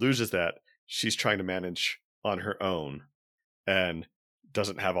when she loses that, she's trying to manage on her own and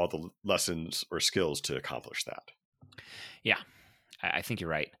doesn't have all the lessons or skills to accomplish that. Yeah, I think you're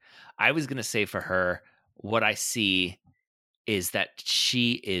right. I was going to say for her, what I see is that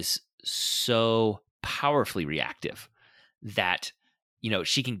she is so powerfully reactive that,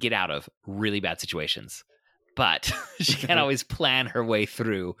 she can get out of really bad situations, but she can't always plan her way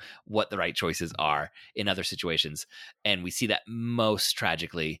through what the right choices are in other situations. And we see that most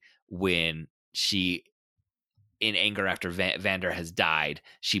tragically when she, in anger after Vander has died,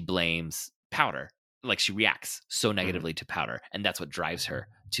 she blames Powder. Like, she reacts so negatively to Powder, and that's what drives her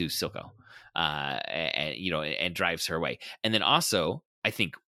to Silko, and drives her away. And then also, I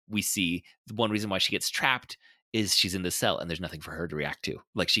think we see the one reason why she gets trapped is she's in the cell and there's nothing for her to react to.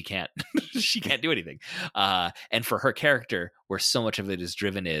 Like, she can't do anything. And for her character, where so much of it is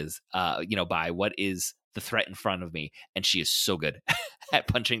driven by what is the threat in front of me, and she is so good at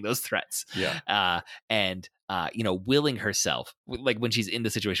punching those threats. And willing herself, like when she's in the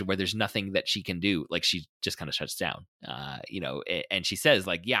situation where there's nothing that she can do, like she just kind of shuts down. And she says,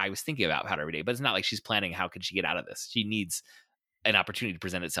 like, I was thinking about Powder every day, but it's not like she's planning how can she get out of this. She needs an opportunity to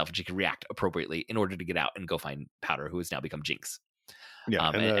present itself, and she can react appropriately in order to get out and go find Powder, who has now become Jinx. Yeah,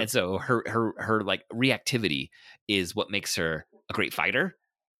 and so her like reactivity is what makes her a great fighter,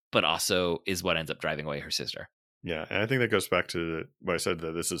 but also is what ends up driving away her sister. Yeah, and I think that goes back to what I said,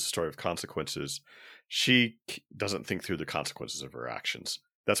 that this is a story of consequences. She doesn't think through the consequences of her actions.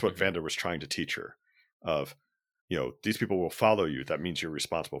 That's what Vander was trying to teach her. Of, these people will follow you. That means you're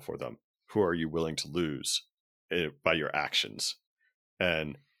responsible for them. Who are you willing to lose by your actions?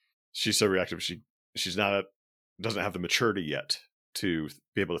 And she's so reactive. She's not doesn't have the maturity yet to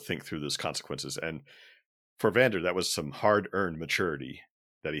be able to think through those consequences. And for Vander, that was some hard-earned maturity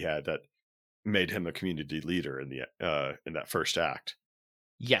that he had that made him a community leader in that first act.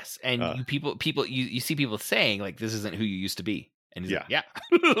 Yes, and you see people saying like, "This isn't who you used to be," and he's like, "Yeah."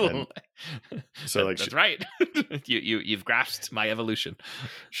 So that's right. You've grasped my evolution.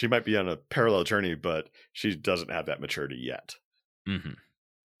 She might be on a parallel journey, but she doesn't have that maturity yet. Mm-hmm.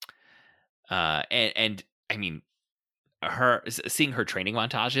 And I mean, seeing her training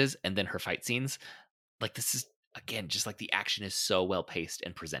montages and then her fight scenes, like, this is, again, just like the action is so well paced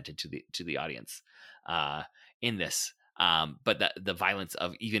and presented to the audience in this. But the violence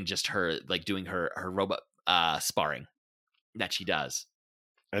of even just her like doing her robot sparring that she does,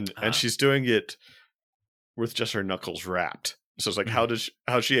 and she's doing it with just her knuckles wrapped. So it's like, how's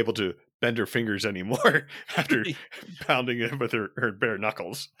she able to bend her fingers anymore after pounding it with her bare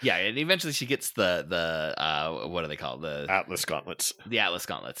knuckles? Yeah, and eventually she gets the what do they call the Atlas gauntlets? The Atlas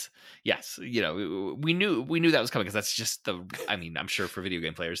gauntlets. Yes, we knew that was coming, because that's just I'm sure for video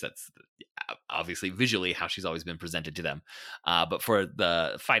game players that's obviously visually how she's always been presented to them. But for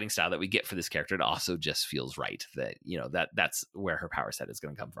the fighting style that we get for this character, it also just feels right that that's where her power set is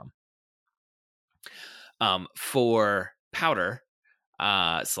going to come from. For Powder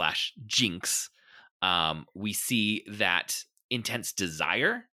 / Jinx, we see that intense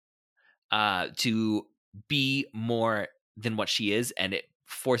desire to be more than what she is, and it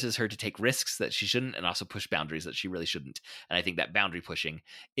forces her to take risks that she shouldn't, and also push boundaries that she really shouldn't. And I think that boundary pushing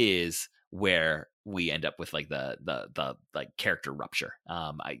is where we end up with like the like character rupture.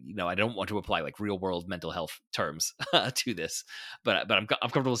 I don't want to apply like real world mental health terms to this, but I'm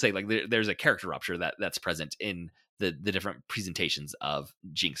comfortable saying like there's a character rupture that's present in the different presentations of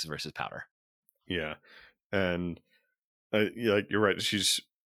Jinx versus Powder. Yeah, and you're right. She's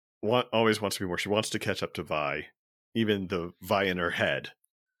always wants to be more. She wants to catch up to Vi, even though Vi in her head,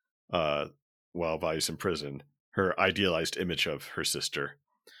 while Vi's in prison, her idealized image of her sister.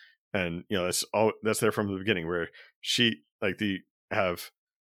 And that's there from the beginning, where she have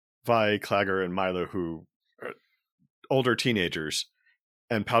Vi, Clagger, and Milo, who are older teenagers,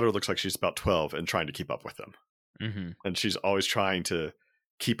 and Powder looks like she's about 12 and trying to keep up with them. Mm-hmm. And she's always trying to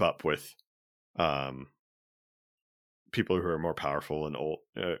keep up with people who are more powerful and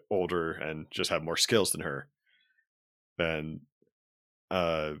older and just have more skills than her. And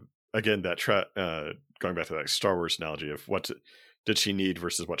again, that going back to that Star Wars analogy of what did she need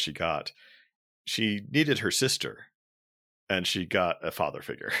versus what she got. She needed her sister, and she got a father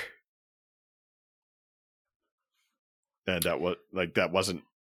figure. And that wasn't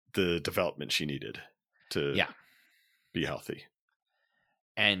the development she needed to be healthy.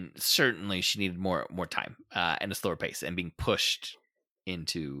 And certainly she needed more time and a slower pace, and being pushed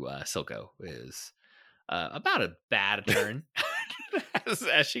into Silko is about as bad a turn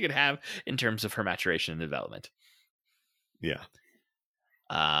as she could have in terms of her maturation and development. Yeah.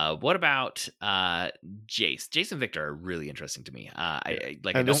 What about Jayce? Jayce and Viktor are really interesting to me. I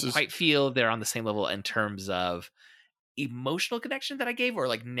don't quite feel they're on the same level in terms of emotional connection that I gave, or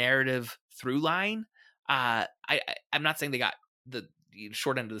like narrative through line. I'm not saying they got the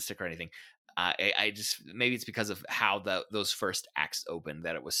short end of the stick or anything. I just, maybe it's because of how those first acts opened,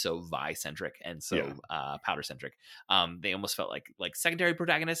 that it was so Vi centric and so Powder centric. They almost felt like secondary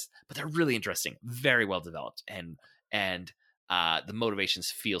protagonists, but they're really interesting, very well developed, and the motivations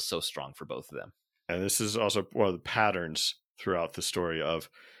feel so strong for both of them. And this is also one of the patterns throughout the story of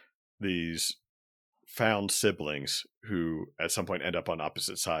these found siblings who at some point end up on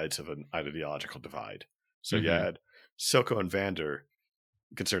opposite sides of an ideological divide. So you had Silko and Vander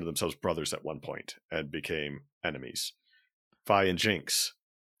considered themselves brothers at one point and became enemies. Vi and Jinx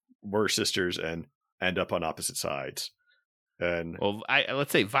were sisters and end up on opposite sides. And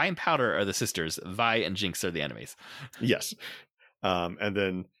let's say Vi and Powder are the sisters. Vi and Jinx are the enemies. Yes. And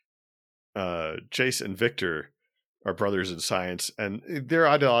then Jayce and Viktor are brothers in science, and their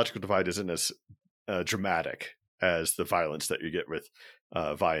ideological divide isn't as dramatic as the violence that you get with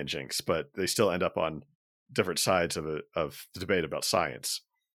Vi and Jinx, but they still end up on different sides of the debate about science.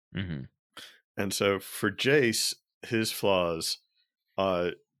 Mm-hmm. And so for Jayce, his flaws,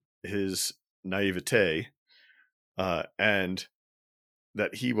 his naivete, and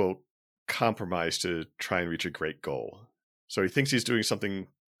that he will compromise to try and reach a great goal. So he thinks he's doing something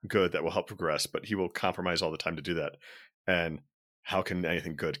good that will help progress, but he will compromise all the time to do that. And how can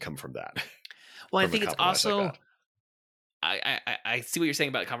anything good come from that? Well, I think it's also, like I see what you're saying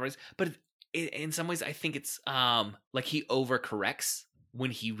about compromise, but in some ways, I think it's like he overcorrects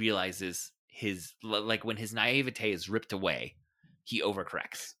when he realizes when his naivete is ripped away, he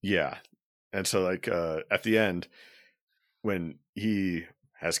overcorrects. Yeah. And so like at the end, when he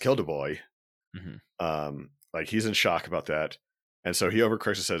has killed a boy, like he's in shock about that. And so he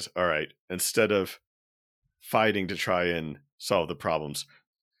overcorrects and says, all right, instead of fighting to try and solve the problems,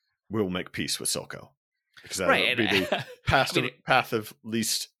 we'll make peace with Silko. Because that would be the path of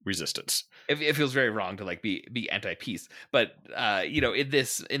least resistance. It feels very wrong to like be anti-peace. But in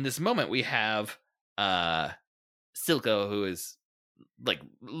this moment we have Silko, who is like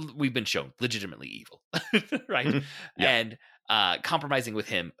we've been shown legitimately evil, right? Yeah. And compromising with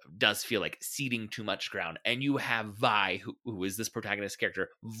him does feel like ceding too much ground. And you have Vi, who is this protagonist character,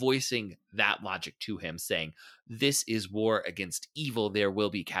 voicing that logic to him, saying, this is war against evil. There will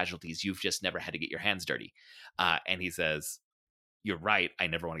be casualties. You've just never had to get your hands dirty. And he says, you're right. I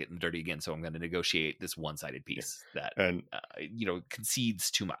never want to get them dirty again. So I'm going to negotiate this one-sided peace that concedes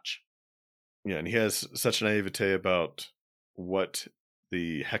too much. Yeah, and he has such naivete about what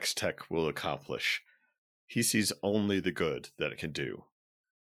the hex tech will accomplish. He sees only the good that it can do.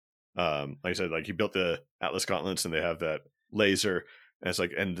 Like I said, like he built the Atlas gauntlets and they have that laser. And it's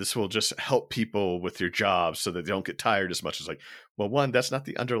like, and this will just help people with your jobs so that they don't get tired as much. As like, well, one, that's not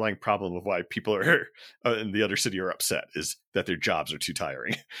the underlying problem of why people are in the other city are upset, is that their jobs are too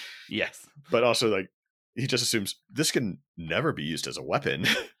tiring. Yes. But also like, he just assumes this can never be used as a weapon.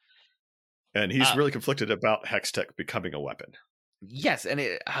 And he's really conflicted about hex tech becoming a weapon. Yes, and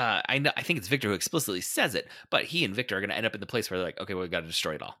I think it's Viktor who explicitly says it, but he and Viktor are going to end up in the place where they're like, okay, well, we've got to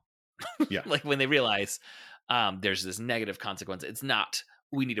destroy it all. Yeah. Like when they realize there's this negative consequence, it's not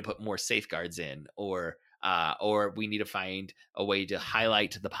we need to put more safeguards in or we need to find a way to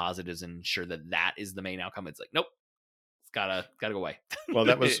highlight the positives and ensure that is the main outcome. It's like, nope, it's gotta go away. Well,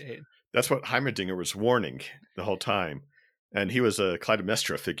 that's what Heimerdinger was warning the whole time. And he was a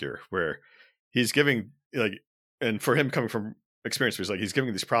Clytemnestra figure where he's giving like, and for him coming from experience, he's like, he's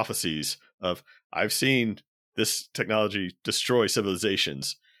giving these prophecies of, I've seen this technology destroy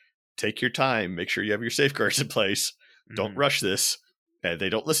civilizations. Take your time, make sure you have your safeguards in place. Don't rush this. And they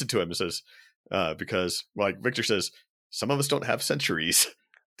don't listen to him. It says, because like Viktor says, some of us don't have centuries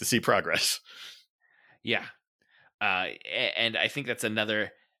to see progress. Yeah. And I think that's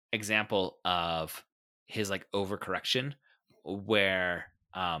another example of his like overcorrection where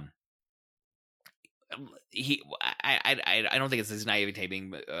I don't think it's his naivete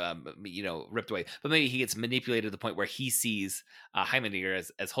being ripped away, but maybe he gets manipulated to the point where he sees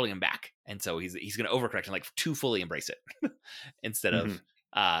Heimerdinger as holding him back, and so he's going to overcorrect and like too fully embrace it instead of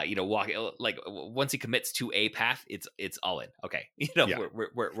walking like once he commits to a path, it's all in. Okay,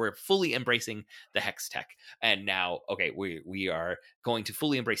 we're fully embracing the hex tech, and now okay, we are going to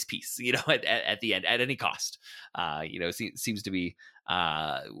fully embrace peace. At the end, at any cost. Seems to be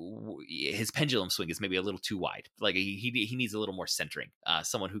his pendulum swing is maybe a little too wide. Like he needs a little more centering.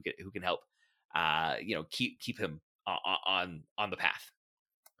 Someone who can help keep him on the path.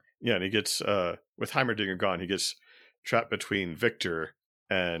 Yeah, and he gets with Heimerdinger gone, he gets trapped between Viktor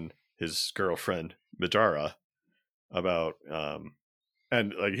and his girlfriend Midara about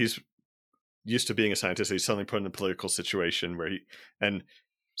and like he's used to being a scientist. He's suddenly put in a political situation where he and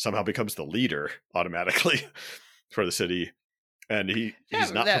somehow becomes the leader automatically for the city. And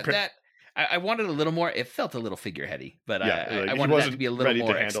he's not prepared. I wanted a little more. It felt a little figureheady, but I wanted that to be a little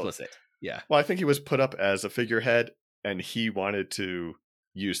more explicit. Yeah. Well, I think he was put up as a figurehead, and he wanted to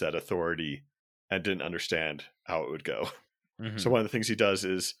use that authority and didn't understand how it would go. Mm-hmm. So one of the things he does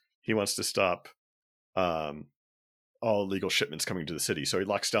is he wants to stop all illegal shipments coming to the city. So he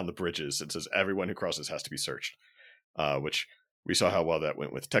locks down the bridges and says everyone who crosses has to be searched, which we saw how well that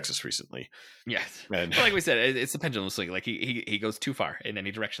went with Texas recently. Yes. And like we said, it's the pendulum swing. Like he goes too far in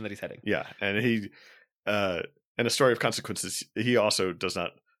any direction that he's heading. Yeah. And he, in a story of consequences, he also does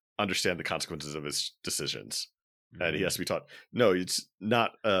not understand the consequences of his decisions. Mm-hmm. And he has to be taught, no, it's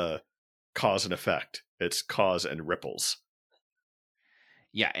not cause and effect. It's cause and ripples.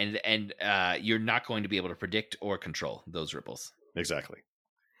 Yeah. And you're not going to be able to predict or control those ripples. Exactly.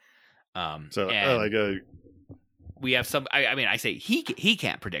 We have some. I mean, I say he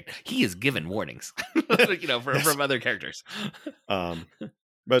can't predict. He is given warnings, from other characters. But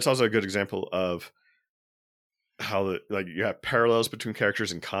it's also a good example of how you have parallels between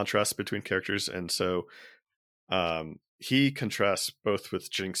characters and contrasts between characters, and so he contrasts both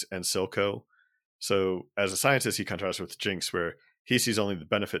with Jinx and Silko. So as a scientist, he contrasts with Jinx, where he sees only the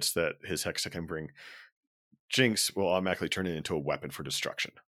benefits that his hex tech can bring. Jinx will automatically turn it into a weapon for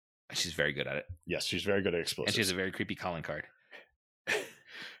destruction. She's very good at it. Yes, she's very good at explosives. And she has a very creepy calling card.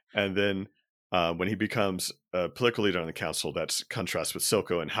 And then when he becomes a political leader on the council, that's contrast with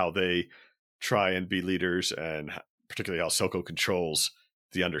Silko and how they try and be leaders, and particularly how Silko controls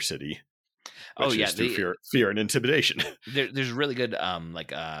the Undercity. Is through fear and intimidation. There's really good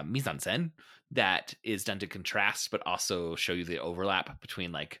mise en scène that is done to contrast, but also show you the overlap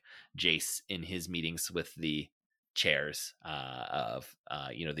between like Jayce in his meetings with the chairs of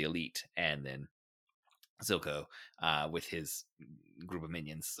the elite, and then Silko with his group of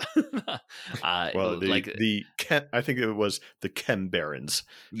minions. I think it was the Chem Barons.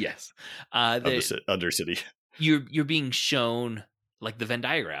 Yes, of the Undercity. You're being shown like the Venn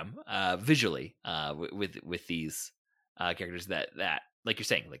diagram visually with these characters that like you're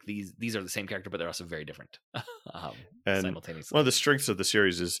saying, like these are the same character, but they're also very different. And simultaneously, one of the strengths of the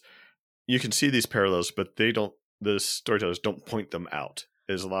series is you can see these parallels, but the storytellers don't point them out.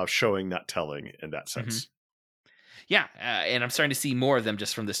 There's a lot of showing, not telling, in that sense. Mm-hmm. Yeah, and I'm starting to see more of them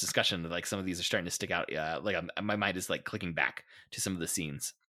just from this discussion. Like some of these are starting to stick out. My mind is like clicking back to some of the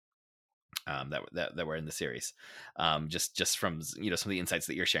scenes that were in the series, just from some of the insights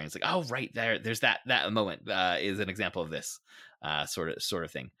that you're sharing. It's like, oh right, there's that moment is an example of this sort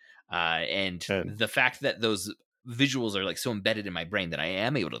of thing, and the fact that those visuals are like so embedded in my brain that I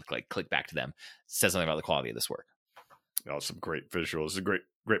am able to like click back to them says something about the quality of this work. Oh, some great visuals, great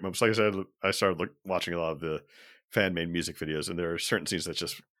moments. Like I said, I started watching a lot of the fan made music videos, and there are certain scenes that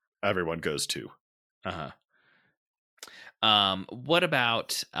just everyone goes to. What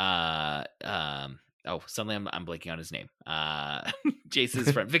about suddenly I'm blanking on his name.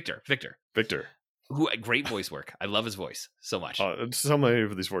 Jayce's friend Viktor. Who great voice work. I love his voice so much. So many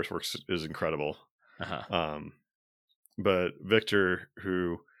of these voice works is incredible. But Viktor,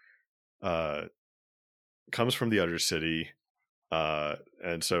 who comes from the Undercity,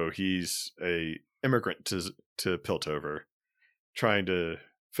 and so he's a immigrant to Piltover, trying to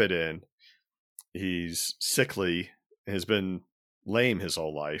fit in. He's sickly, has been lame his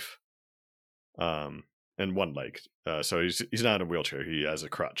whole life, and one leg. So he's not in a wheelchair. He has a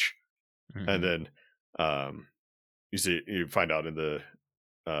crutch. Mm-hmm. And then you find out in the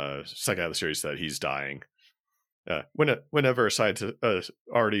second half of the series that he's dying. Whenever a scientist,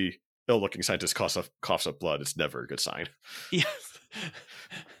 already ill-looking scientist coughs up blood, it's never a good sign. Yes.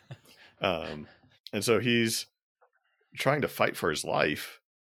 And so he's trying to fight for his life,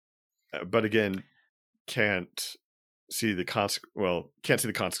 but again, can't see the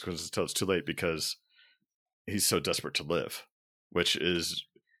consequences until it's too late, because he's so desperate to live, which is,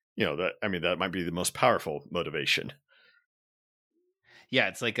 that might be the most powerful motivation. Yeah,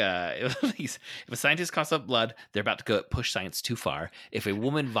 it's like if a scientist coughs up blood, they're about to go push science too far. If a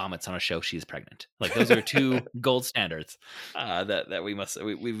woman vomits on a show, she is pregnant. Like those are two gold standards that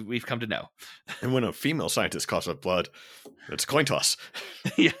we've come to know. And when a female scientist coughs up blood, it's a coin toss.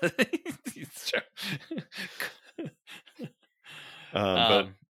 Yeah, it's true. But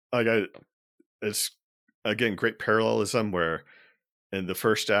it's again great parallelism where in the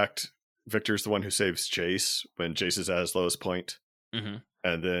first act, Viktor's the one who saves Jayce when Jayce is at his lowest point. Mm-hmm.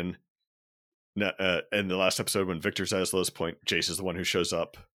 And then in the last episode, when Viktor's at his lowest point, Jayce is the one who shows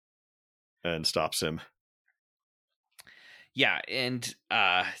up and stops him. Yeah, and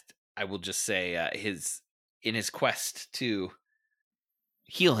I will just say in his quest to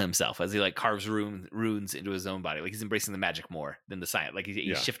heal himself as he like carves runes into his own body, like he's embracing the magic more than the science. Like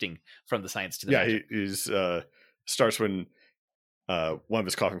he's shifting from the science to the magic. He's starts when one of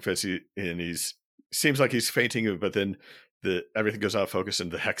his coughing fits, he's seems like he's fainting, but then everything goes out of focus,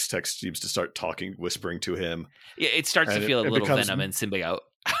 and the hex text seems to start talking, whispering to him. Yeah, it starts to feel a little venom and symbiote.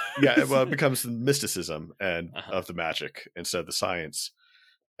 Yeah, well, it becomes the mysticism of the magic instead of the science.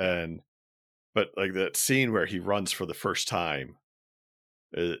 But like that scene where he runs for the first time,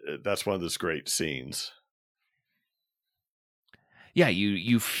 that's one of those great scenes. Yeah,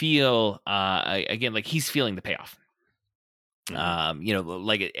 you feel again like he's feeling the payoff.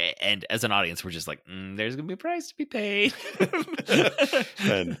 And as an audience, we're just like, there's gonna be a price to be paid.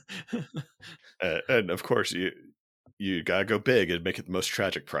 and of course you gotta go big and make it the most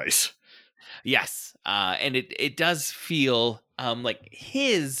tragic price. Yes, and it does feel like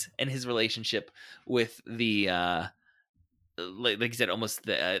his relationship with the like you said, almost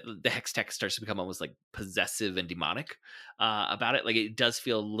the hex tech starts to become almost like possessive and demonic about it. Like it does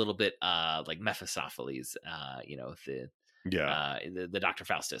feel a little bit like Mephistopheles, the Dr.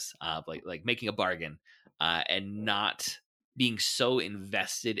 Faustus, like making a bargain and not being so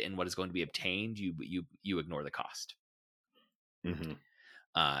invested in what is going to be obtained, you ignore the cost. Mm-hmm.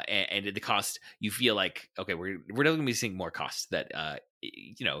 And the cost, you feel like, okay, we're definitely going to be seeing more costs that,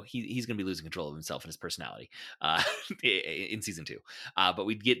 he's going to be losing control of himself and his personality in season 2. But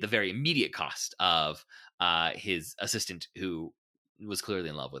we'd get the very immediate cost of his assistant, who was clearly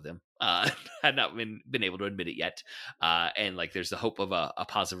in love with him, had not been able to admit it yet. And like, there's the hope of a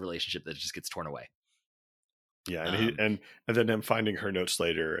positive relationship that just gets torn away. Yeah. And and then him finding her notes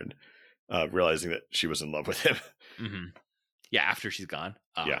later and realizing that she was in love with him. Mm-hmm. Yeah, after she's gone.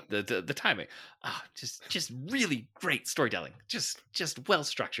 The timing. Just really great storytelling. Just well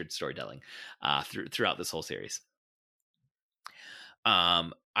structured storytelling throughout this whole series.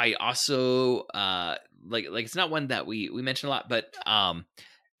 I also like it's not one that we mentioned a lot, but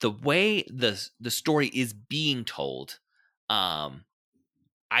the way the story is being told,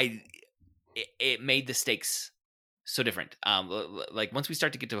 it made the stakes so different. Like once we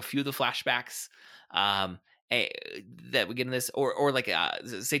start to get to a few of the flashbacks, that we get in this, or like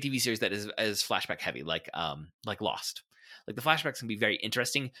say TV series that is flashback heavy, like Lost. Like the flashbacks can be very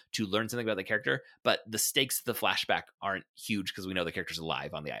interesting to learn something about the character, but the stakes of the flashback aren't huge because we know the character's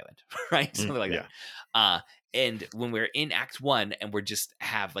alive on the island, right? Something like that. And when we're in Act 1 and we're just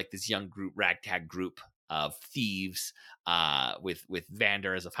have like this young ragtag group of thieves, with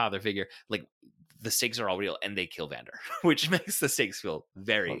Vander as a father figure, like the stakes are all real, and they kill Vander, which makes the stakes feel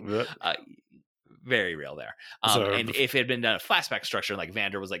very very real there. And if it had been done a flashback structure, like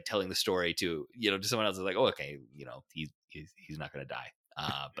Vander was like telling the story to someone else, like, oh, okay, he's not going to die.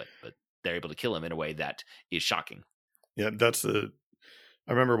 But they're able to kill him in a way that is shocking. Yeah, I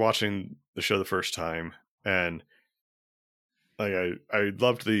remember watching the show the first time, and like I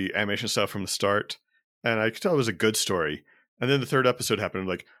loved the animation stuff from the start, and I could tell it was a good story. And then the third episode happened. I'm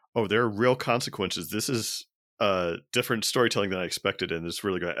like, oh, there are real consequences. This is different storytelling than I expected, and it's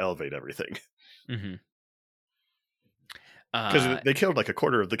really going to elevate everything. Mm-hmm. Because they killed like a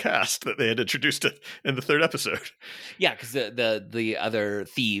quarter of the cast that they had introduced in the third episode. Yeah, because the other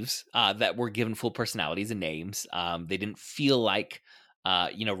thieves that were given full personalities and names, they didn't feel like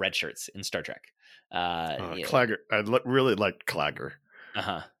red shirts in Star Trek. Clagger, I really liked Clagger.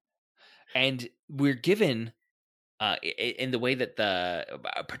 And we're given in the way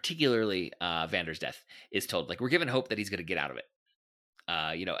that particularly Vander's death is told, like we're given hope that he's going to get out of it.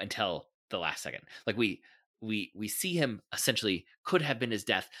 Until the last second. Like we see him essentially could have been his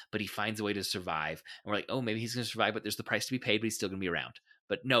death, but he finds a way to survive. And we're like, oh, maybe he's going to survive, but there's the price to be paid, but he's still going to be around.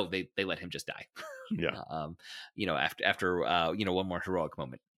 But no, they let him just die. Yeah. After one more heroic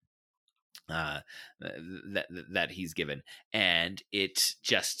moment that he's given. And it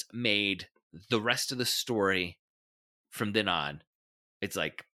just made the rest of the story from then on. It's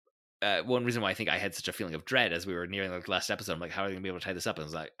like, one reason why I think I had such a feeling of dread as we were nearing the last episode, I'm like, how are they gonna be able to tie this up?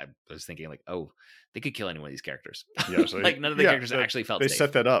 And I was thinking like, oh, they could kill any one of these characters. Yeah, so like none of the characters actually felt they safe.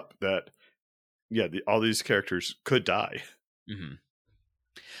 Set that up that all these characters could die. Mm-hmm.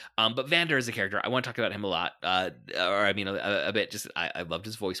 But Vander as a character, I want to talk about him a lot, a bit. Just I loved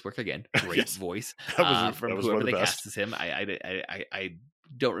his voice work again. Great voice from whoever they cast as him. I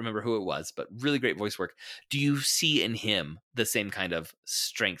don't remember who it was, but really great voice work. Do you see in him the same kind of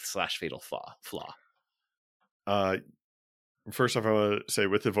strength / fatal flaw? First off, I want to say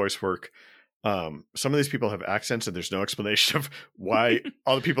with the voice work, some of these people have accents, and there's no explanation of why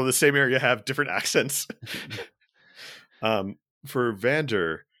all the people in the same area have different accents. For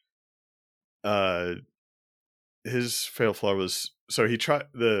Vander, his fatal flaw was, so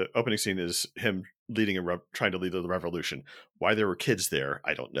the opening scene is him trying to lead the revolution. Why there were kids there,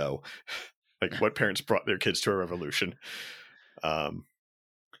 I don't know. Like what parents brought their kids to a revolution.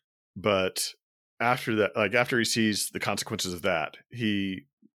 But after that, like after he sees the consequences of that, he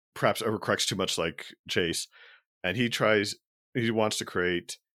perhaps overcorrects too much like Jayce, and he wants to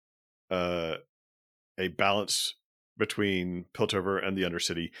create a balance between Piltover and the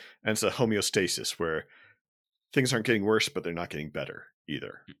Undercity, and it's a homeostasis where things aren't getting worse, but they're not getting better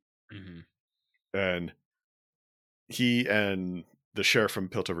either. Mm-hmm. And he and the sheriff from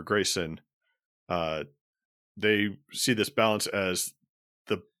Piltover, Grayson, they see this balance as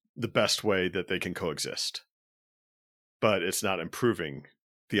the best way that they can coexist. But it's not improving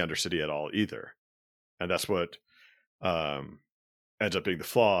the Undercity at all either. And that's what ends up being the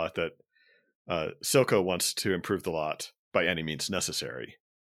flaw, that Silko wants to improve the lot by any means necessary.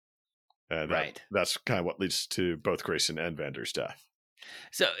 And that's kind of what leads to both Grayson and Vander's death.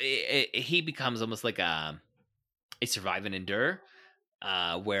 So he becomes almost like a survive and endure,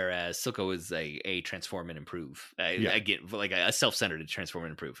 Whereas Silko is a transform and improve. Again, like a self-centered transform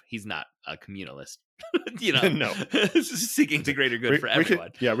and improve. He's not a communalist, No. Seeking the greater good for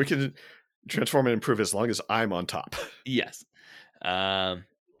everyone. We can transform and improve as long as I'm on top. Yes. And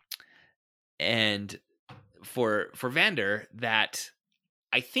for Vander, that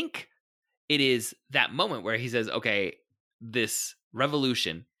I think it is that moment where he says, okay, this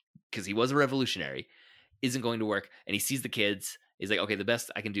revolution, because he was a revolutionary, isn't going to work. And he sees the kids. He's like, okay, the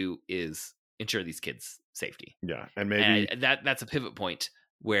best I can do is ensure these kids' safety. Yeah. And maybe that's a pivot point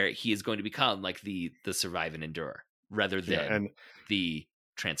where he is going to become like the survive and endure rather than the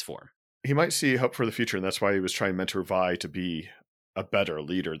transform. He might see hope for the future. And that's why he was trying to mentor Vi to be a better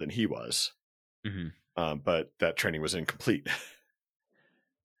leader than he was. Mm-hmm. But that training was incomplete.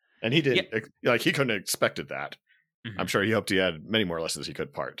 And he didn't, like, he couldn't have expected that. Mm-hmm. I'm sure he hoped he had many more lessons he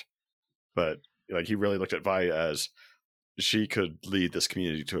could part. But like, he really looked at Vi as she could lead this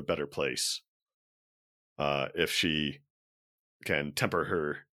community to a better place if she can temper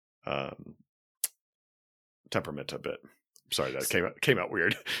her temperament a bit. Sorry, that came out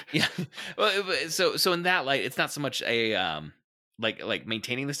weird. Yeah. Well, so in that light, it's not so much a like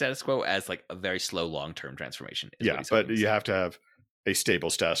maintaining the status quo as like a very slow long-term transformation. Yeah, but you have to have a stable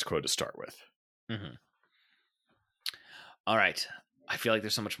status quo to start with. Mm-hmm. All right. I feel like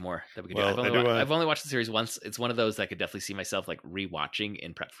there's so much more that we could do. I've only watched the series once. It's one of those that I could definitely see myself like rewatching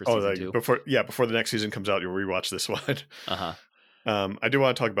in prep for season 2. Before the next season comes out, you'll rewatch this one. I do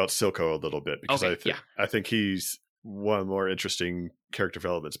want to talk about Silko a little bit because I think he's one of the more interesting character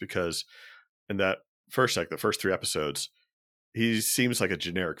developments, because in that the first 3 episodes, he seems like a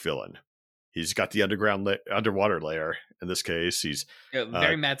generic villain. He's got the underwater layer. In this case, he's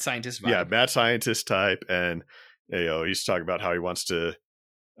very mad scientist vibe. Yeah, mad scientist type, and he's talking about how he wants to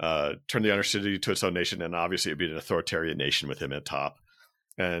turn the Undercity to its own nation, and obviously it'd be an authoritarian nation with him at top.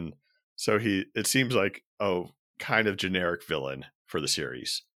 And so it seems like kind of generic villain for the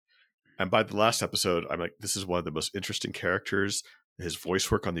series. And by the last episode, I'm like, this is one of the most interesting characters. His voice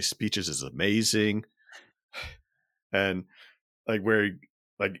work on these speeches is amazing. And like where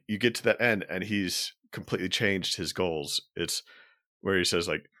like you get to that end and he's completely changed his goals. It's where he says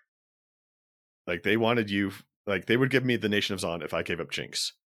like they wanted you, like they would give me the nation of Zon if I gave up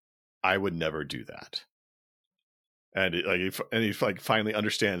Jinx. I would never do that. And he finally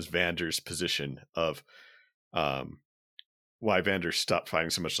understands Vander's position of why Vander stopped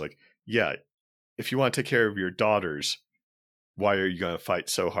fighting so much. Like, yeah, if you want to take care of your daughters, why are you going to fight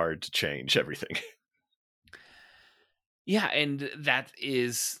so hard to change everything? Yeah, and that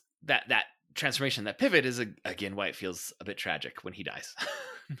is that transformation, that pivot is again why it feels a bit tragic when he dies.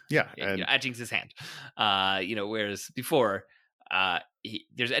 Yeah, and at Jinx's hand. Whereas before,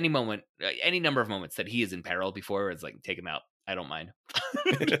 there's any number of moments that he is in peril before where it's like, take him out, I don't mind.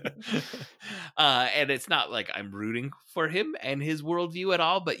 And it's not like I'm rooting for him and his worldview at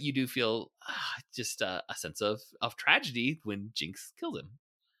all, but you do feel just a sense of tragedy when Jinx killed him.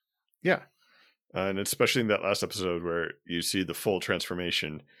 Yeah. And especially in that last episode where you see the full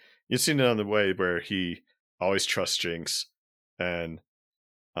transformation. You've seen it on the way where he always trusts Jinx, and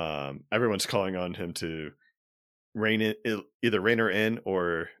everyone's calling on him to either rein her in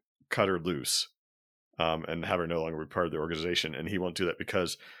or cut her loose, and have her no longer be part of the organization. And he won't do that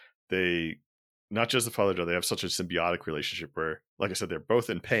because they, not just the father-daughter, they have such a symbiotic relationship where, like I said, they're both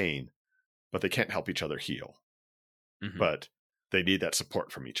in pain, but they can't help each other heal. Mm-hmm. But they need that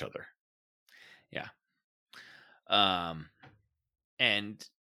support from each other. Yeah. And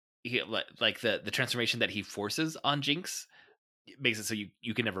he, like the transformation that he forces on Jinx makes it so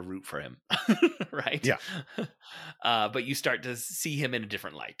you can never root for him. Right? Yeah. But you start to see him in a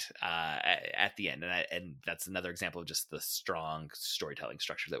different light at the end. And that's another example of just the strong storytelling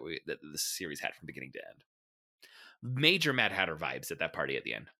structure that the series had from beginning to end. Major Mad Hatter vibes at that party at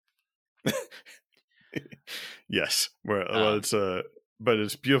the end. Yes. Well, but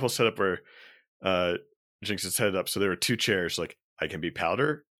it's beautiful setup where Jinx is headed up. So there are 2 chairs. Like, I can be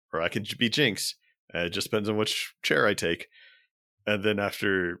Powder or I can be Jinx. It just depends on which chair I take. And then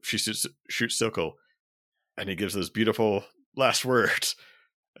after she shoots Silko, and he gives those beautiful last words,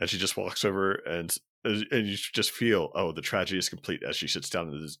 and she just walks over, and you just feel, the tragedy is complete as she sits down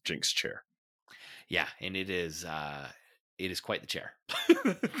in the Jinx chair. Yeah, and it is quite the chair.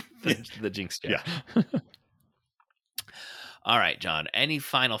 the Jinx chair. Yeah. All right, John, any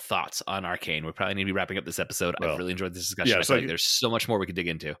final thoughts on Arcane? We probably need to be wrapping up this episode. I've really enjoyed this discussion. I feel like there's so much more we could dig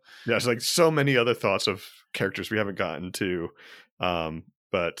into. Yeah, it's like so many other thoughts of characters we haven't gotten to.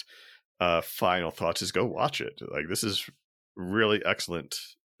 But final thoughts is go watch it. Like, this is really excellent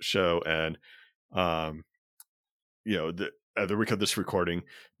show. And, the week of this recording,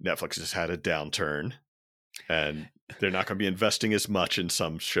 Netflix has had a downturn, and they're not going to be investing as much in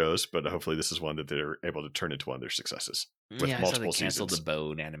some shows, but hopefully this is one that they're able to turn into one of their successes with multiple I saw they canceled seasons. the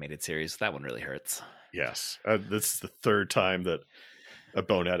Bone animated series. That one really hurts. Yes. This is the third time that a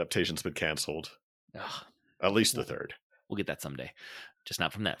Bone adaptation's been canceled. Ugh. At least the third. We'll get that someday, just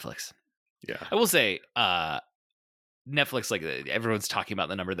not from Netflix. Yeah. I will say, Netflix, like everyone's talking about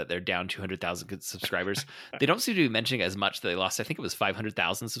the number that they're down 200,000 subscribers. They don't seem to be mentioning as much that they lost. I think it was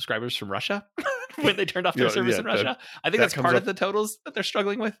 500,000 subscribers from Russia when they turned off their service in Russia. I think that's part of the totals that they're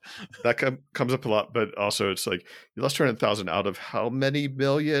struggling with. That comes up a lot, but also it's like you lost 200,000 out of how many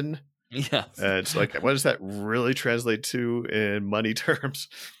million? Yeah. And it's like, what does that really translate to in money terms?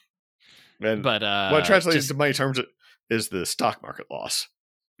 And what it translates to money terms is the stock market loss.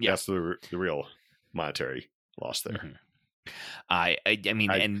 Yeah. That's the real monetary loss there. Mm-hmm. I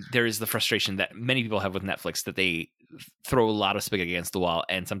mean, and there is the frustration that many people have with Netflix that they throw a lot of spaghetti against the wall,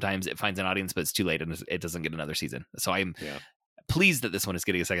 and sometimes it finds an audience, but it's too late and it doesn't get another season. So I'm pleased that this one is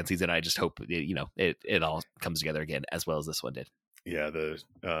getting a second season. I just hope it all comes together again as well as this one did. Yeah, the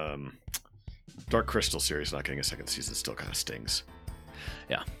Dark Crystal series not getting a second season still kind of stings.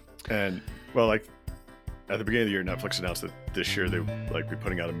 Yeah, and well, like at the beginning of the year, Netflix announced that this year they like be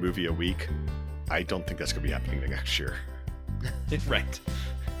putting out a movie a week. I don't think that's going to be happening next year. Right.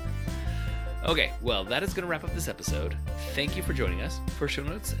 Okay, well, that is going to wrap up this episode. Thank you for joining us. For show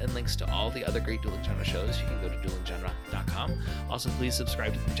notes and links to all the other great Dueling Genre shows, you can go to duelinggenre.com. Also, please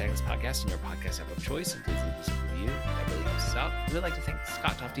subscribe to the Protagonist Podcast in your podcast app of choice, and please leave us a review. That really helps us out. We'd like to thank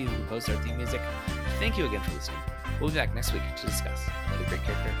Scott Tofty, who composed our theme music. Thank you again for listening. We'll be back next week to discuss another great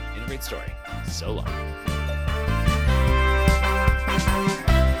character and a great story. So long.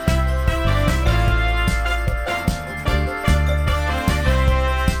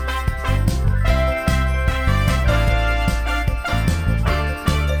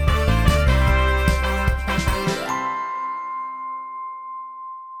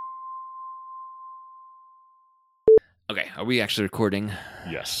 Okay, are we actually recording?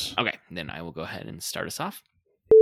 Yes. Okay, then I will go ahead and start us off.